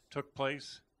took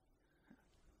place?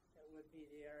 That would be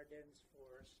the Ardennes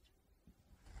Forest.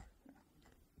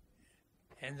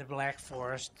 And the Black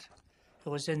Forest. It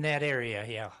was in that area,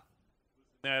 yeah.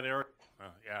 That area?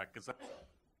 Yeah, because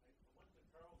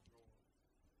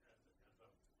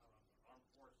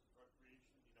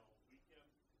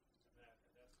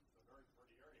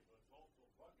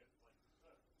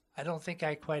I don't think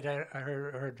I quite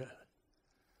heard.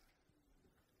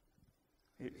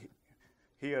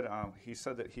 He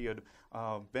said that he had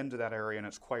been to that area and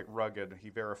it's quite rugged. He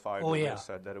verified. Oh, yeah. He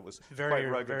said that it was very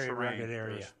quite rugged very terrain. rugged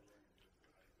area.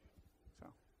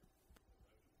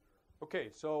 Okay,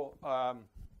 so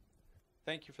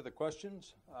thank you for the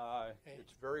questions.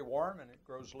 It's very warm and it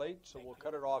grows late, so we'll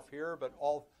cut it off here. But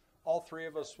all three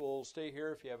of us will stay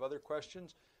here if you have other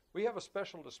questions. We have a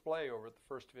special display over at the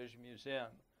 1st Division Museum.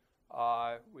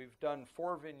 We've done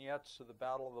 4 vignettes of the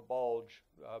Battle of the Bulge,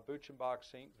 Buchenbach,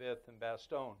 St. Vith, and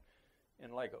Bastogne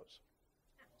in Legos.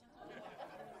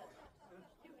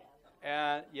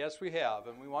 And yes, we have,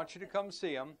 and we want you to come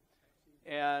see them.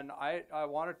 And I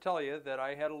want to tell you that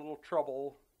I had a little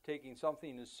trouble taking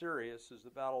something as serious as the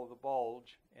Battle of the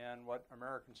Bulge and what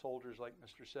American soldiers like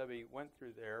Mr. Sebi went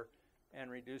through there and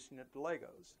reducing it to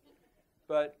Legos.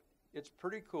 But it's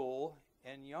pretty cool,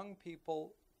 and young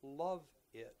people love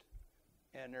it.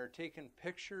 And they're taking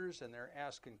pictures, and they're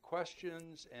asking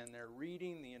questions, and they're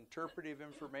reading the interpretive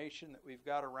information that we've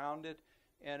got around it.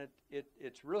 And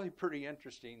it's really pretty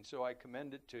interesting, so I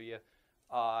commend it to you.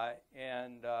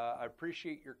 And I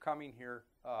appreciate your coming here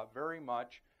very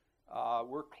much.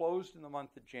 We're closed in the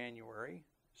month of January,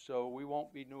 so we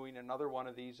won't be doing another one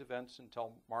of these events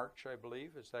until March, I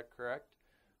believe. Is that correct?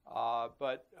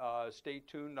 But stay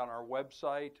tuned on our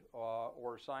website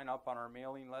or sign up on our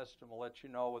mailing list, and we'll let you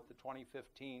know what the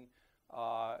 2015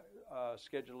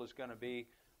 schedule is going to be.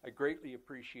 I greatly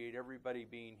appreciate everybody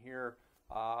being here.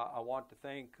 I want to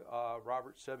thank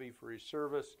Robert Sebi for his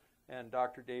service and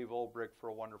Dr. Dave Ulbrich for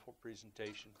a wonderful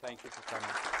presentation. Thank you for coming.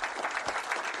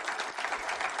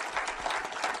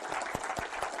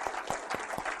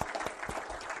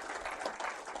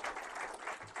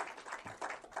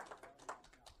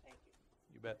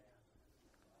 You bet.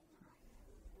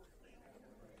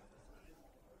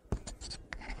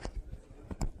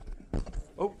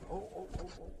 Oh.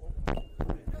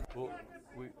 Well,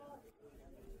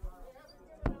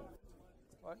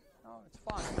 what? No, it's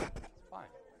fine. It's fine.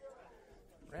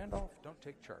 Randolph, don't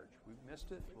take charge. We've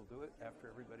missed it. We'll do it after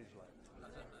everybody's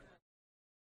left.